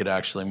 and we could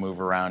actually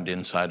move around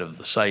inside of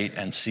the site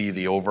and see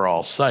the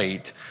overall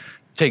site.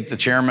 Take the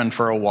chairman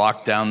for a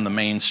walk down the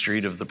main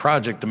street of the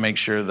project to make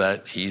sure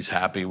that he's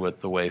happy with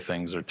the way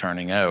things are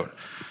turning out.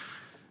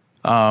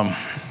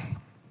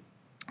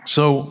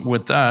 So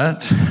with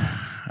that,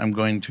 I'm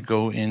going to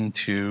go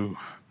into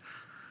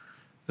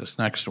this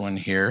next one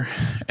here.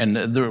 And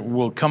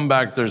we'll come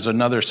back, there's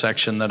another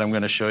section that I'm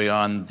going to show you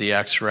on the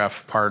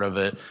XREF part of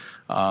it,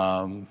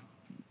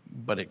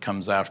 but it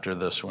comes after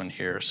this one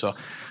here. So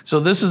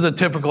this is a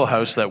typical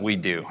house that we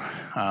do.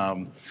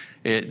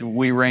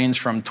 We range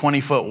from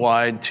 20 foot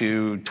wide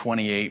to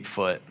 28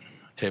 foot,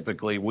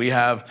 typically. We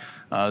have,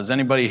 does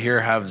anybody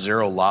here have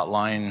 0 lot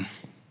line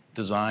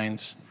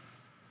designs?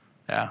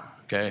 Yeah,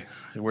 okay.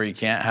 Where you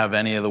can't have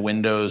any of the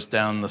windows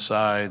down the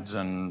sides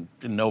and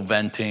no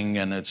venting,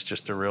 and it's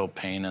just a real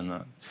pain in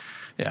the,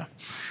 yeah.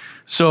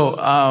 So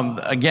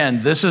again,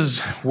 this is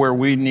where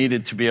we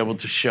needed to be able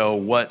to show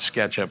what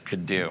SketchUp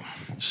could do.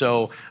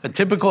 So a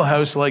typical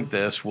house like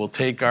this will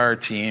take our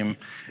team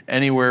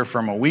anywhere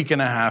from a week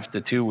and a half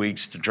to 2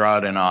 weeks to draw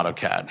it in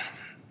AutoCAD.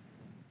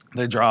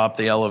 They draw up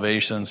the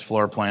elevations,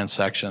 floor plan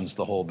sections,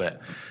 the whole bit.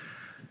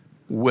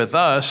 With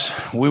us,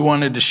 we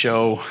wanted to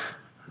show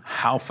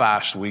how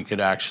fast we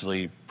could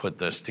actually put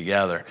this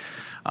together.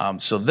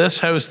 So this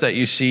house that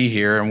you see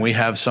here, and we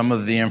have some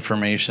of the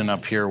information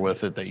up here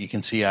with it that you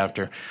can see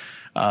after.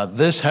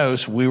 This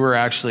house, we were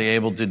actually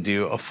able to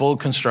do a full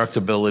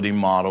constructability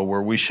model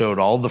where we showed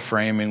all the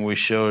framing, we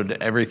showed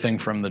everything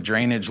from the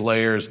drainage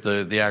layers,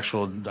 the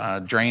actual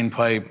drain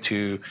pipe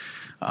to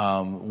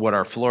what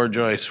our floor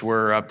joists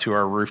were up to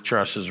our roof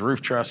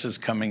trusses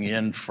coming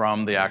in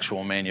from the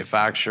actual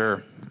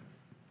manufacturer.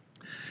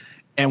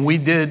 And we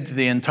did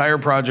the entire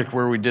project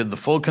where we did the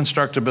full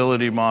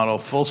constructability model,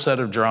 full set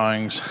of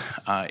drawings,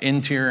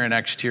 interior and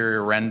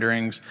exterior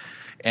renderings,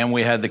 and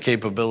we had the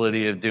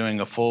capability of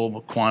doing a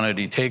full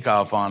quantity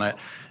takeoff on it,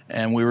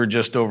 and we were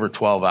just over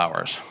 12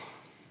 hours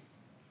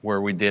where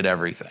we did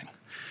everything.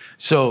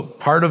 So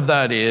part of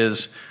that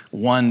is,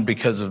 one,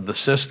 because of the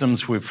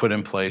systems we've put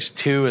in place.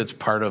 2, it's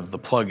part of the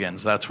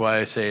plugins. That's why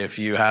I say if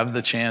you have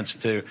the chance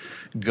to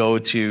go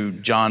to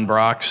John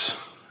Brock's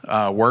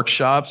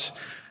workshops,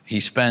 he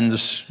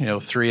spends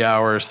 3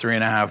 hours,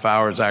 3.5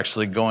 hours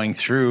actually going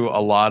through a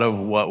lot of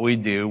what we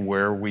do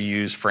where we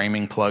use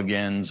framing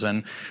plugins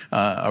and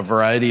a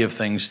variety of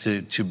things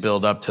to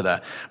build up to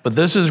that. But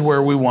this is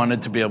where we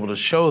wanted to be able to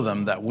show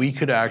them that we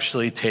could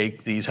actually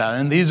take these,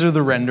 and these are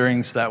the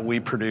renderings that we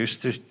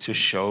produced to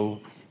show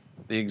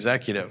the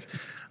executive.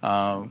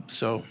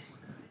 So,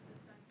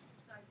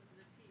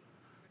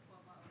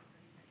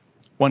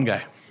 one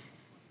guy.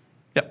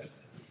 Yep.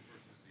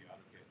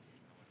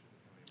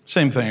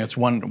 Same thing, it's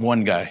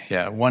one guy,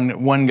 yeah.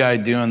 One guy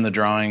doing the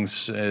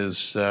drawings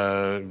is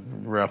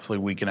roughly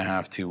a week and a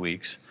half, 2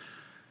 weeks.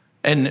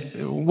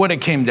 And what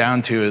it came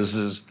down to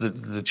is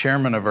the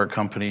chairman of our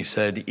company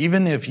said,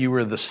 even if you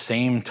were the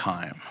same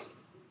time,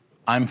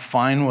 I'm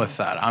fine with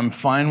that. I'm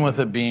fine with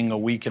it being a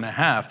week and a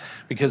half,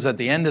 because at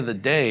the end of the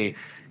day,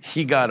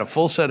 he got a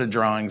full set of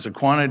drawings, a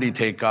quantity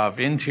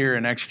takeoff, interior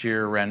and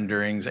exterior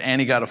renderings,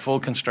 and he got a full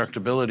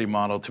constructability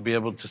model to be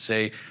able to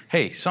say,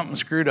 hey, something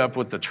screwed up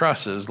with the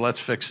trusses, let's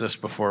fix this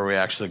before we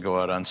actually go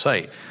out on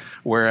site.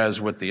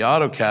 Whereas with the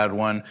AutoCAD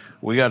one,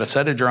 we got a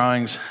set of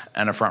drawings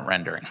and a front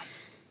rendering.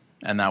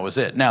 And that was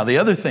it. Now, the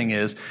other thing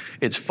is,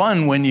 it's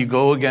fun when you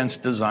go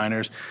against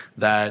designers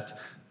that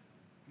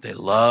they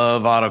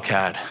love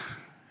AutoCAD.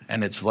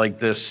 And it's like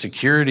this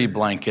security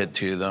blanket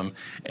to them.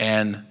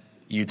 And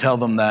you tell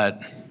them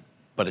that,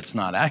 but it's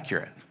not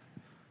accurate.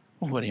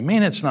 Well, what do you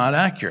mean it's not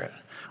accurate?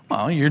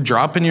 Well, you're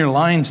dropping your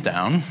lines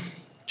down,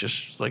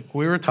 just like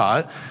we were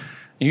taught.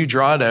 You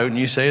draw it out and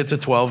you say it's a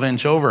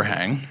 12-inch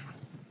overhang,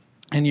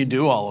 and you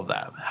do all of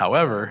that.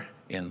 However,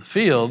 in the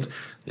field,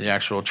 the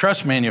actual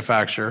truss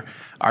manufacturer,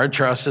 our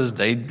trusses,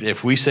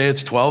 if we say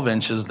it's 12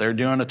 inches, they're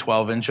doing a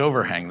 12-inch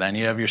overhang. Then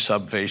you have your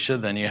subfascia,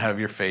 then you have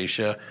your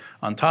fascia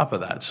on top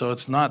of that. So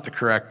it's not the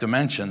correct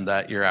dimension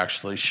that you're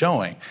actually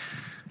showing.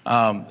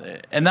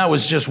 And that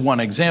was just one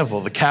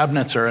example. The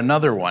cabinets are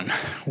another one.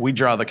 We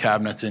draw the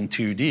cabinets in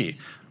 2D.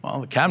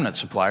 Well, the cabinet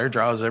supplier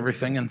draws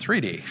everything in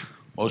 3D.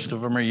 Most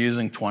of them are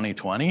using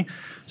 2020,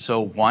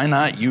 so why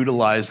not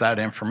utilize that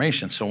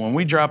information? So when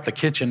we drop the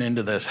kitchen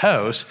into this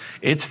house,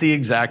 it's the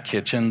exact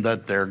kitchen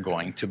that they're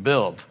going to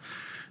build.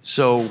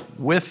 So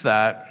with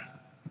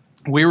that,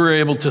 we were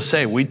able to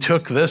say, we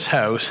took this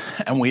house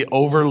and we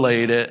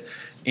overlaid it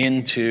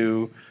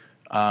into,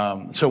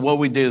 so what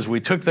we did is we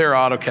took their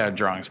AutoCAD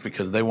drawings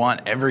because they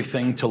want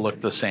everything to look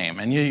the same.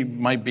 And you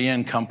might be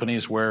in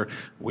companies where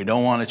we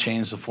don't want to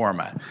change the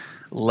format.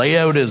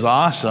 Layout is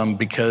awesome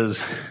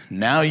because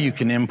now you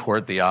can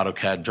import the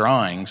AutoCAD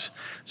drawings.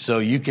 So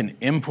you can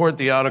import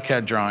the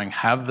AutoCAD drawing,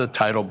 have the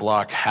title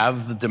block,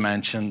 have the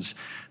dimensions,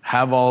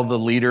 have all the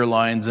leader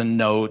lines and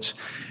notes,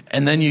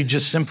 and then you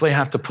just simply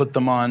have to put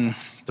them on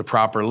the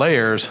proper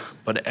layers,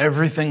 but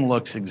everything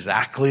looks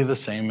exactly the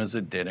same as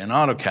it did in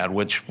AutoCAD,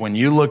 which when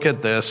you look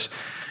at this,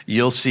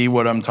 you'll see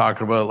what I'm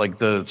talking about. Like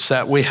the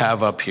set we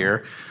have up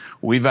here,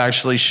 we've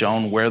actually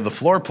shown where the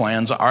floor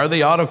plans are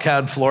the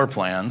AutoCAD floor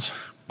plans,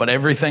 but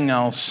everything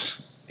else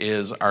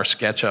is our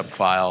SketchUp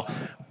file,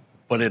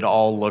 but it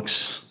all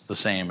looks the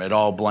same. It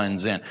all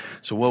blends in.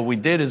 So what we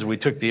did is we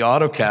took the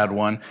AutoCAD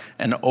one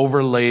and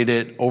overlaid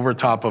it over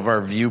top of our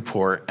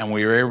viewport, and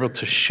we were able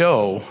to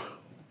show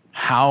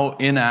how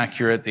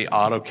inaccurate the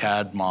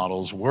AutoCAD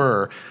models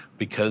were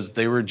because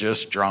they were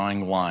just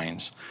drawing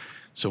lines.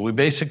 So we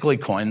basically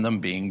coined them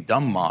being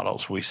dumb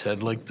models. We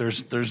said, like,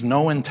 there's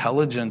no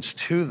intelligence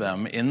to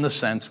them in the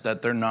sense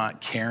that they're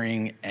not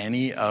carrying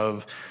any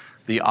of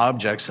the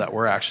objects that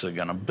we're actually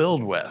going to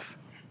build with.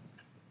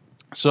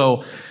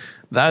 So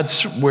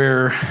that's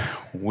where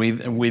we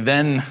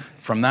then,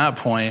 from that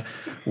point,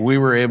 we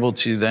were able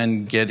to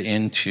then get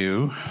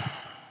into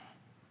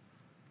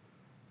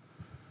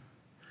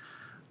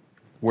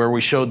where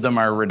we showed them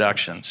our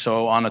reduction.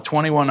 So on a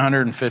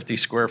 2,150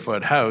 square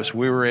foot house,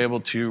 we were able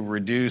to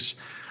reduce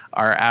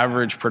our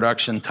average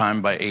production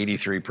time by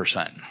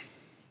 83%.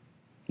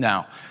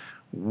 Now,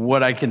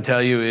 what I can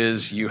tell you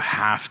is you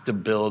have to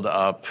build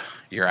up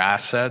your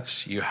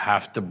assets, you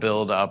have to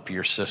build up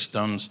your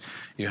systems,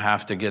 you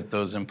have to get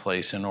those in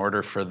place in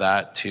order for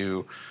that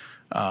to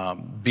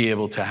be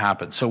able to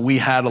happen. So we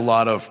had a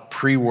lot of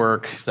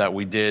pre-work that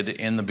we did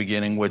in the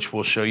beginning, which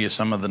we'll show you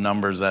some of the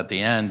numbers at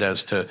the end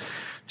as to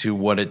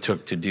what it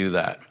took to do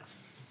that.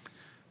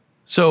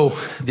 So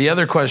the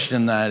other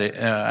question that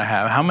I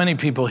have, how many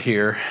people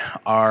here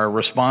are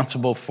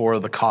responsible for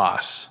the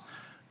costs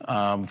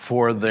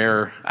for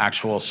their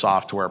actual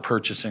software,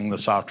 purchasing the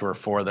software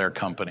for their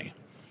company?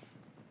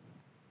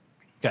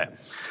 Okay,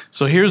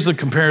 so here's the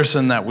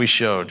comparison that we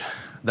showed,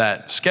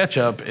 that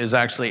SketchUp is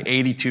actually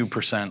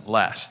 82%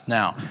 less.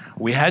 Now,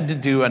 we had to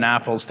do an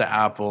apples to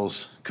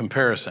apples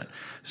comparison.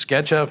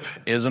 SketchUp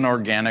is an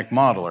organic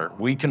modeler.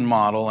 We can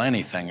model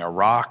anything, a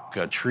rock,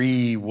 a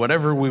tree,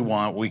 whatever we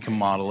want, we can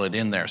model it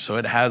in there. So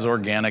it has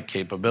organic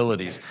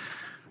capabilities.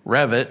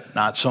 Revit,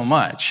 not so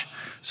much.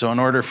 So in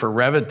order for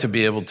Revit to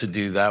be able to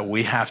do that,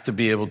 we have to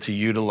be able to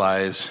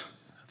utilize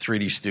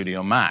 3D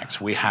Studio Max.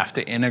 We have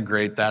to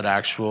integrate that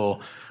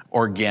actual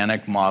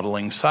organic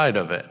modeling side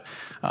of it.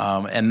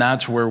 And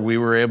that's where we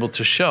were able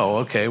to show,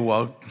 okay,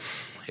 well,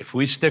 if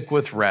we stick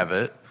with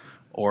Revit,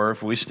 or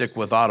if we stick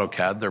with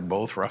AutoCAD, they're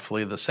both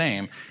roughly the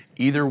same.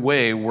 Either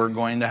way, we're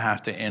going to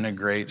have to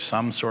integrate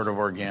some sort of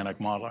organic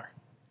modeler.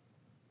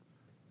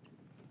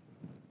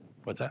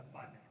 What's that?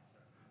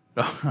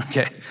 Oh,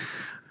 okay.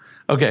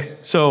 Okay,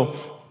 so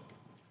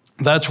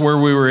that's where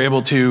we were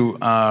able to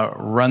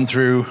run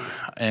through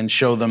and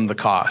show them the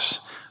costs.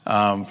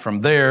 From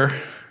there,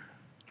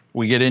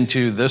 we get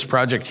into this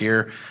project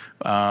here,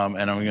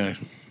 and I'm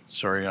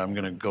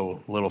gonna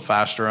go a little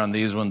faster on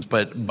these ones,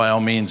 but by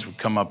all means,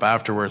 come up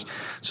afterwards.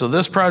 So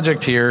this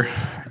project here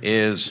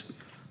is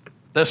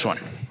this one.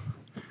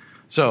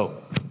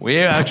 So we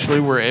actually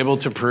were able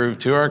to prove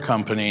to our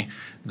company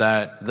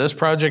that this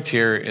project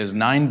here is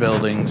 9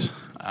 buildings.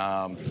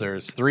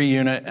 There's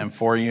 3-unit and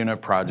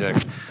 4-unit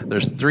projects.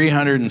 There's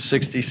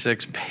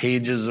 366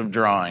 pages of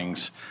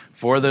drawings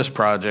for this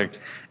project,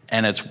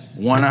 and it's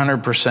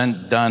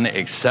 100% done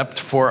except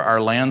for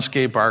our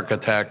landscape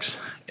architects.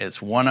 It's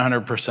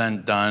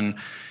 100% done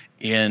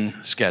in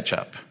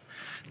SketchUp.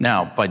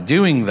 Now, by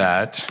doing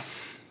that,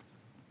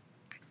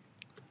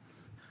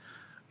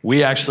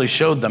 we actually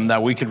showed them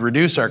that we could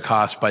reduce our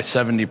cost by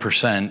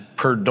 70%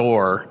 per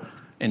door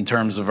in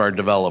terms of our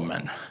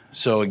development.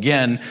 So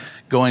again,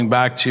 going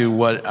back to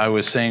what I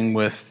was saying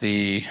with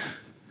the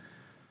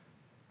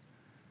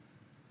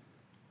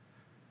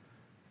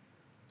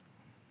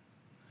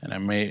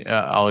and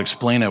I'll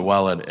explain it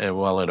while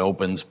it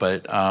opens,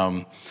 but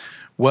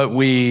what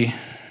we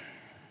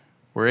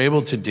were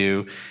able to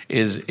do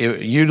is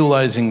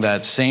utilizing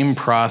that same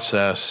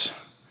process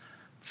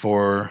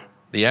for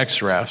the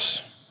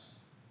XREFs.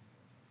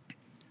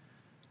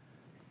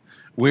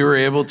 We were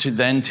able to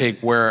then take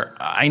where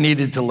I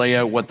needed to lay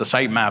out what the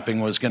site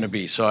mapping was going to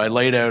be. So I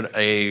laid out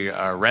a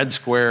red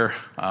square,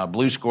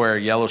 blue square,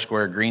 yellow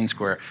square, green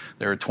square.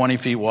 They were 20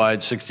 feet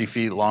wide, 60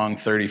 feet long,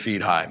 30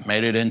 feet high.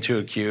 Made it into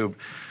a cube.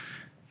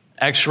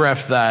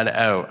 XREF that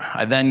out.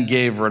 I then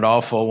gave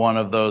Rodolfo one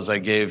of those. I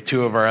gave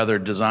 2 of our other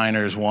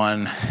designers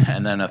one,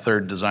 and then a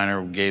 3rd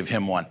designer gave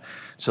him one.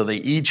 So they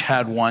each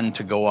had one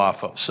to go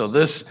off of. So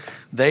this,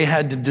 they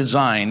had to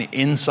design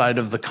inside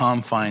of the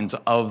confines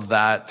of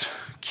that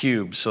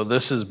cube. So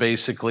this is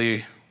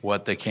basically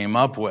what they came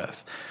up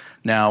with.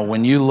 Now,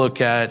 when you look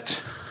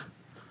at,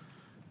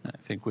 I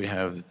think we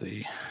have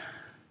the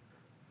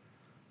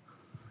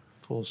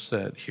full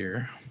set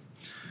here.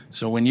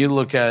 So when you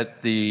look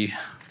at the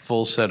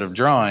full set of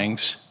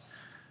drawings,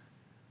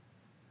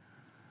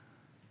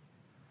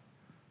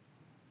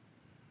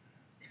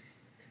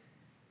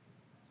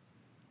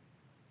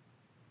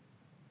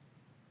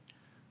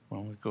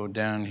 when we go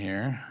down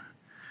here,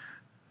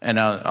 and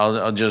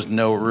I'll just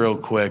note real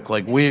quick,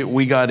 like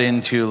we got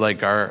into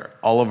like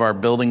all of our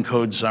building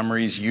code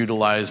summaries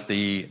utilize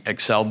the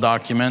Excel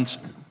documents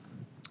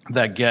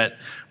that get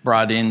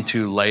brought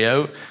into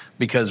layout,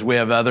 because we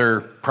have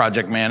other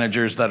project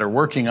managers that are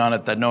working on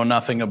it that know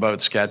nothing about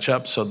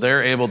SketchUp, so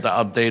they're able to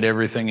update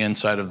everything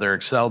inside of their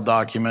Excel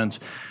documents,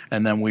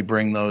 and then we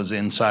bring those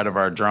inside of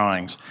our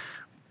drawings.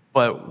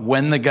 But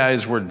when the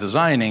guys were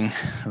designing,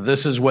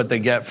 this is what they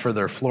get for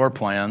their floor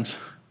plans.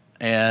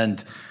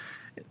 And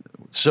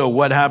so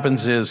what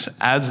happens is,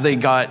 as they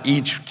got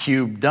each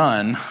cube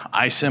done,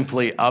 I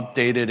simply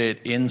updated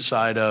it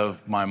inside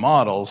of my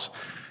models,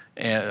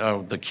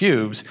 the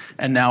cubes,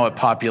 and now it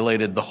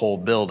populated the whole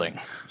building.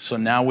 So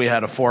now we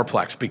had a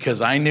fourplex,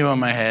 because I knew in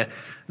my head,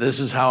 this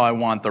is how I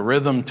want the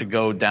rhythm to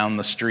go down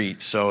the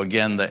street. So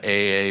again, the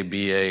AA,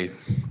 BA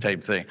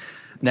type thing.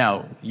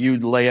 Now, you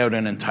lay out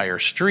an entire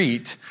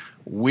street,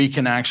 we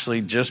can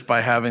actually, just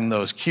by having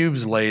those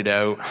cubes laid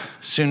out,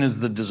 as soon as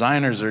the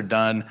designers are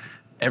done,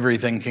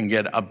 everything can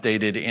get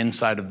updated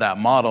inside of that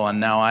model. And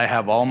now I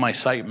have all my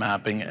site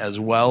mapping as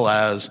well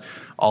as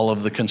all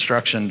of the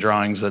construction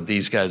drawings that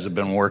these guys have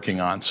been working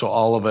on. So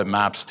all of it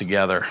maps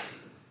together.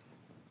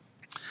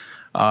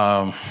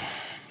 Again,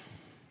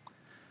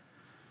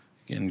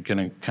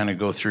 gonna kind of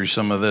go through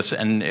some of this.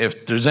 And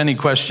if there's any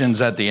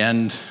questions at the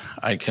end,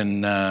 I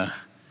can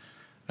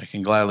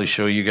gladly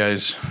show you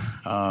guys.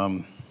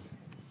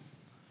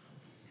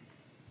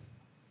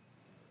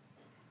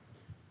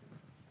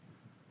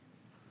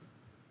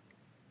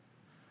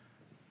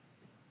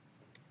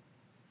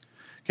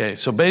 Okay,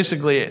 so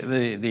basically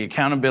the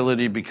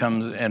accountability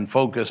becomes, and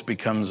focus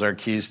becomes, our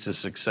keys to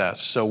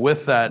success. So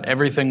with that,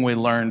 everything we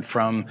learned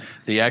from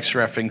the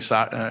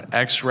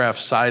XREF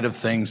side of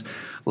things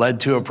led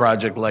to a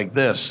project like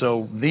this.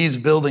 So these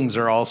buildings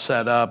are all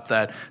set up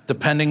that,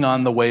 depending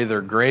on the way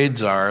their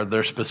grades are,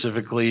 they're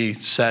specifically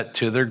set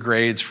to their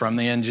grades from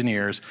the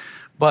engineers,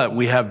 but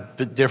we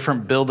have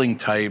different building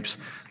types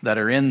that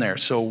are in there.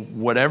 So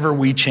whatever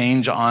we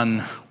change on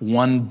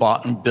one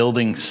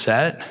building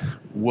set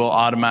will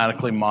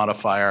automatically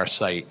modify our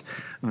site.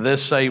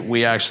 This site,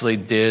 we actually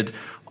did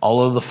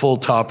all of the full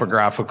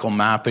topographical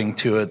mapping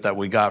to it that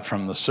we got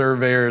from the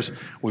surveyors.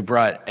 We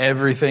brought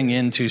everything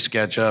into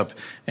SketchUp,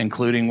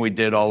 including we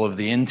did all of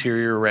the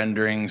interior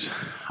renderings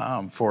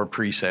for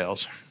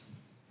pre-sales,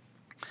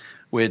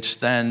 which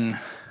then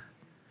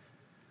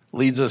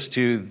leads us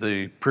to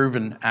the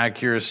proven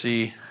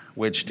accuracy,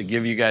 which, to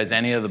give you guys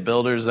any of the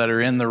builders that are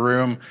in the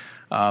room,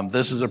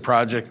 this is a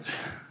project.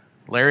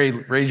 Larry,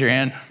 raise your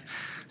hand.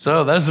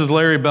 So this is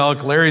Larry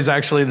Belk. Larry's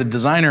actually the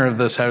designer of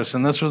this house,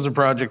 and this was a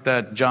project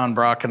that John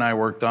Brock and I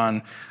worked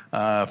on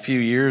a few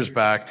years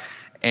back.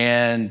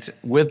 And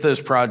with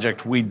this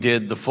project, we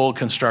did the full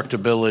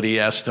constructability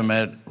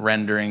estimate,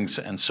 renderings,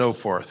 and so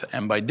forth.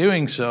 And by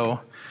doing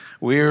so,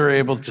 we were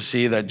able to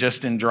see that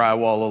just in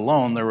drywall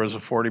alone, there was a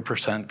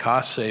 40%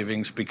 cost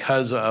savings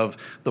because of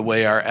the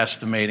way our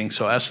estimating,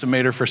 so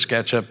estimator for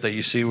SketchUp that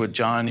you see with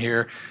John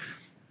here,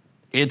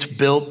 it's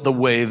built the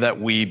way that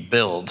we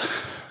build.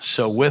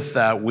 So with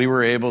that, we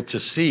were able to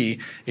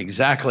see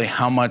exactly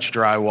how much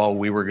drywall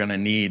we were gonna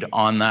need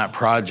on that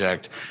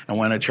project. And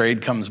when a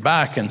trade comes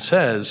back and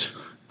says,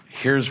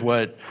 here's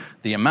what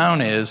the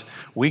amount is,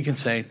 we can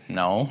say,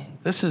 no,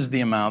 this is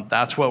the amount,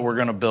 that's what we're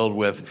gonna build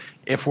with.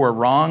 If we're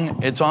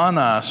wrong, it's on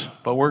us,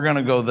 but we're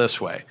gonna go this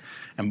way.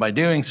 And by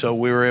doing so,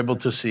 we were able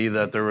to see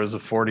that there was a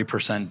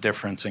 40%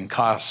 difference in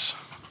costs.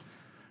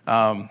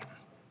 And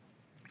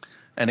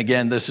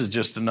again, this is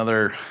just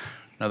another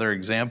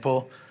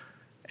example.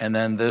 And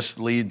then this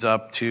leads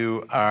up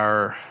to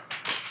our,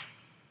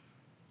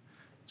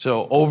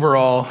 so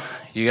overall,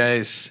 you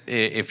guys,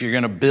 if you're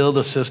gonna build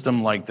a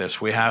system like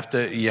this, you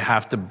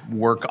have to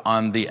work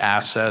on the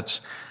assets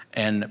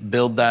and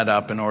build that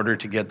up in order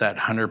to get that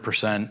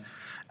 100%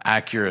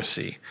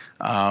 accuracy.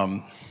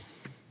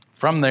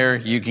 From there,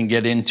 you can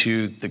get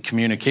into the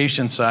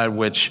communication side,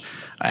 which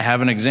I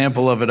have an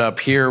example of it up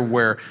here,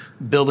 where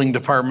building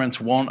departments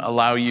won't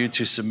allow you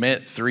to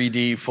submit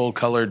 3D full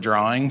color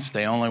drawings.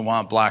 They only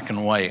want black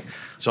and white.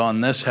 So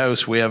on this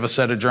house, we have a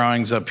set of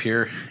drawings up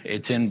here.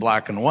 It's in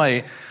black and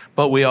white,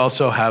 but we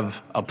also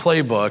have a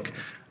playbook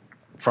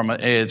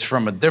it's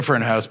from a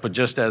different house, but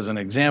just as an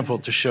example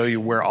to show you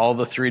where all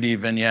the 3D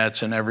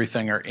vignettes and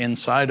everything are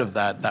inside of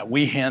that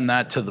we hand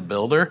that to the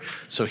builder,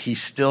 so he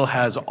still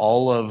has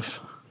all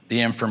of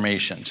the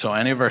information. So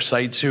any of our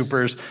site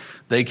supers,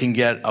 they can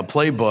get a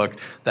playbook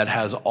that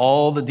has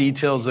all the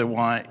details they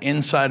want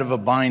inside of a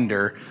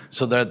binder,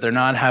 so that they're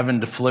not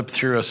having to flip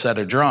through a set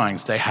of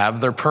drawings. They have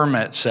their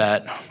permit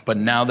set, but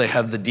now they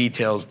have the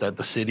details that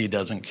the city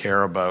doesn't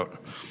care about.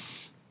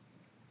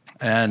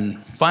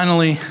 And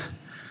finally,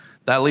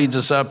 that leads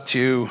us up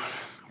to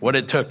what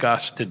it took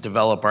us to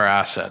develop our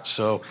assets.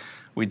 So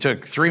we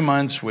took 3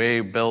 months,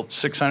 we built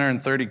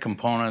 630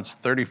 components,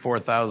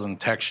 34,000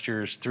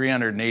 textures,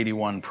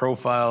 381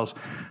 profiles,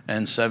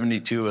 and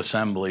 72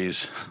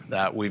 assemblies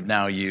that we've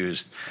now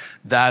used.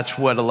 That's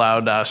what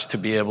allowed us to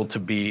be able to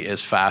be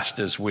as fast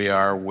as we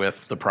are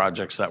with the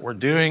projects that we're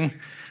doing.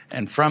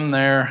 And from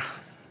there,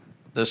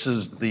 this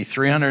is the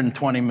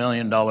 $320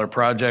 million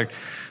project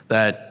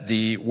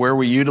where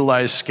we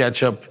utilize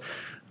SketchUp.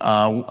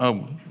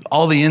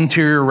 All the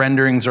interior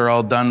renderings are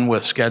all done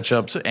with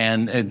SketchUp,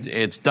 and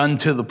it's done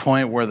to the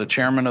point where the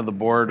chairman of the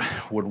board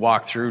would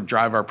walk through,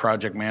 drive our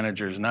project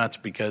managers nuts,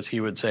 because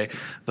he would say,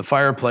 the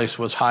fireplace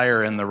was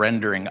higher in the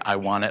rendering, I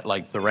want it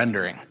like the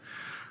rendering.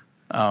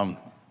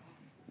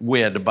 We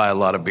had to buy a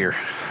lot of beer.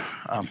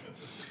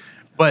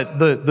 But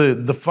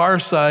the far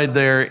side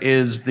there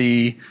is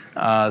the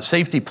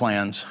safety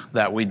plans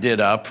that we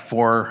did up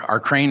for our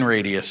crane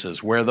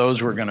radiuses, where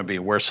those were gonna be,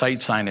 where site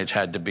signage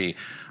had to be.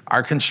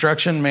 Our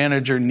construction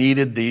manager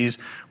needed these.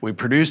 We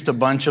produced a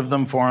bunch of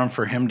them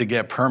for him to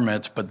get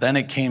permits, but then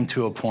it came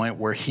to a point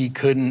where he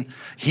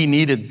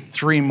needed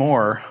 3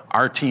 more,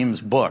 our teams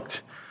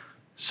booked.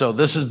 So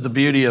this is the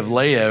beauty of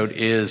layout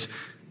is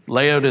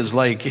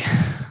like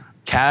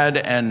CAD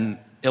and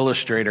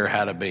Illustrator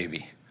had a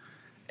baby.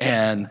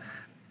 And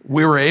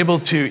we were able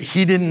to,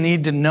 he didn't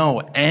need to know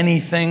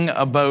anything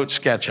about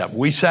SketchUp.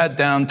 We sat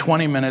down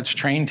 20 minutes,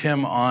 trained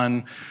him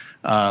on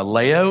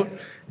layout,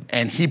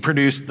 and he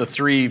produced the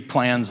 3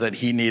 plans that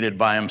he needed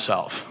by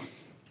himself.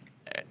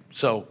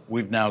 So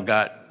we've now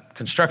got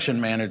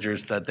construction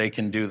managers that they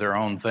can do their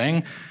own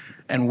thing,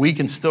 and we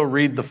can still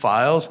read the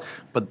files,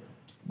 but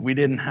we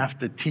didn't have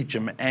to teach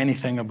him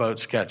anything about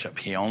SketchUp.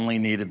 He only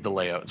needed the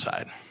layout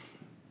side.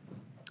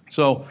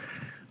 So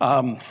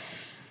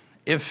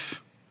if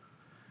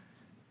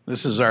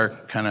this is our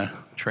kind of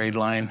trade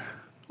line,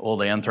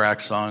 old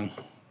Anthrax song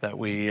that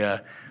we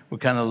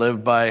kind of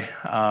live by.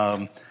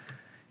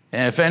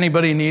 And if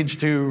anybody needs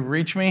to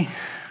reach me,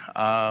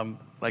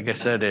 like I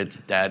said, it's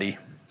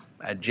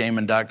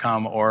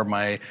daddy@jayman.com, or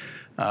my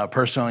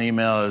personal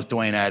email is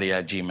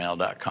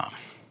duaneaddy@gmail.com.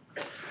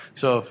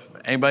 So if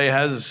anybody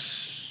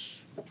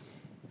has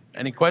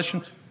any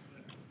questions?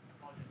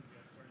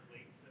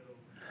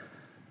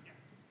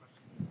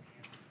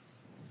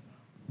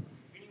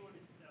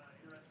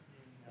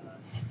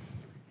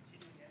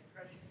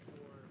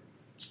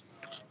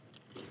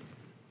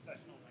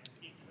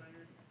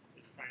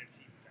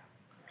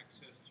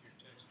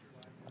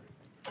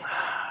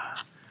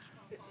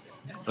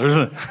 There's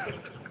a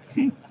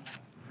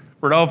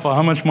Rodolfo,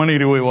 how much money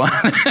do we want?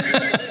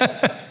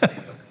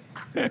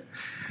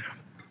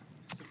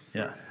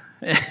 Yeah.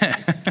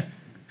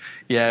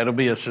 Yeah, it'll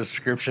be a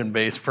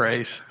subscription-based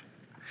price.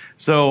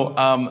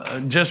 So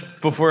just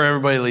before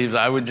everybody leaves,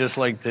 I would just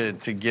like to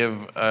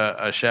give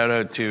a shout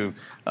out to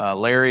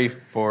Larry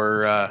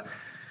for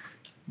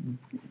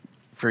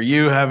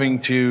you having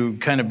to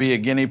kind of be a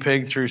guinea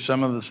pig through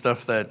some of the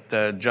stuff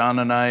that John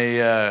and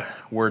I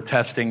were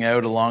testing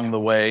out along the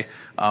way.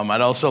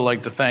 I'd also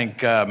like to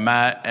thank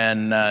Matt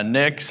and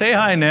Nick. Say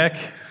hi, Nick.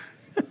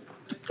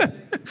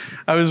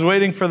 I was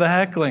waiting for the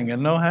heckling,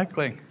 and no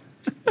heckling.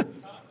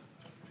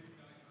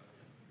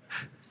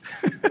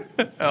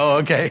 Oh,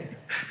 okay.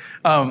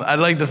 I'd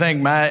like to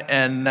thank Matt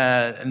and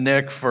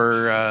Nick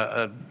for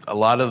a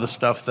lot of the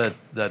stuff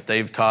that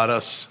they've taught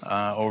us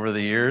over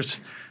the years.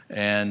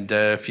 And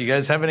if you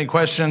guys have any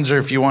questions, or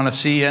if you want to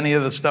see any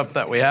of the stuff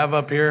that we have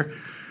up here,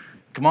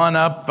 come on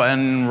up,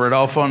 and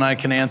Rodolfo and I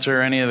can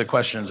answer any of the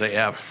questions that you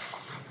have.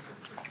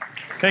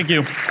 Thank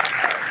you.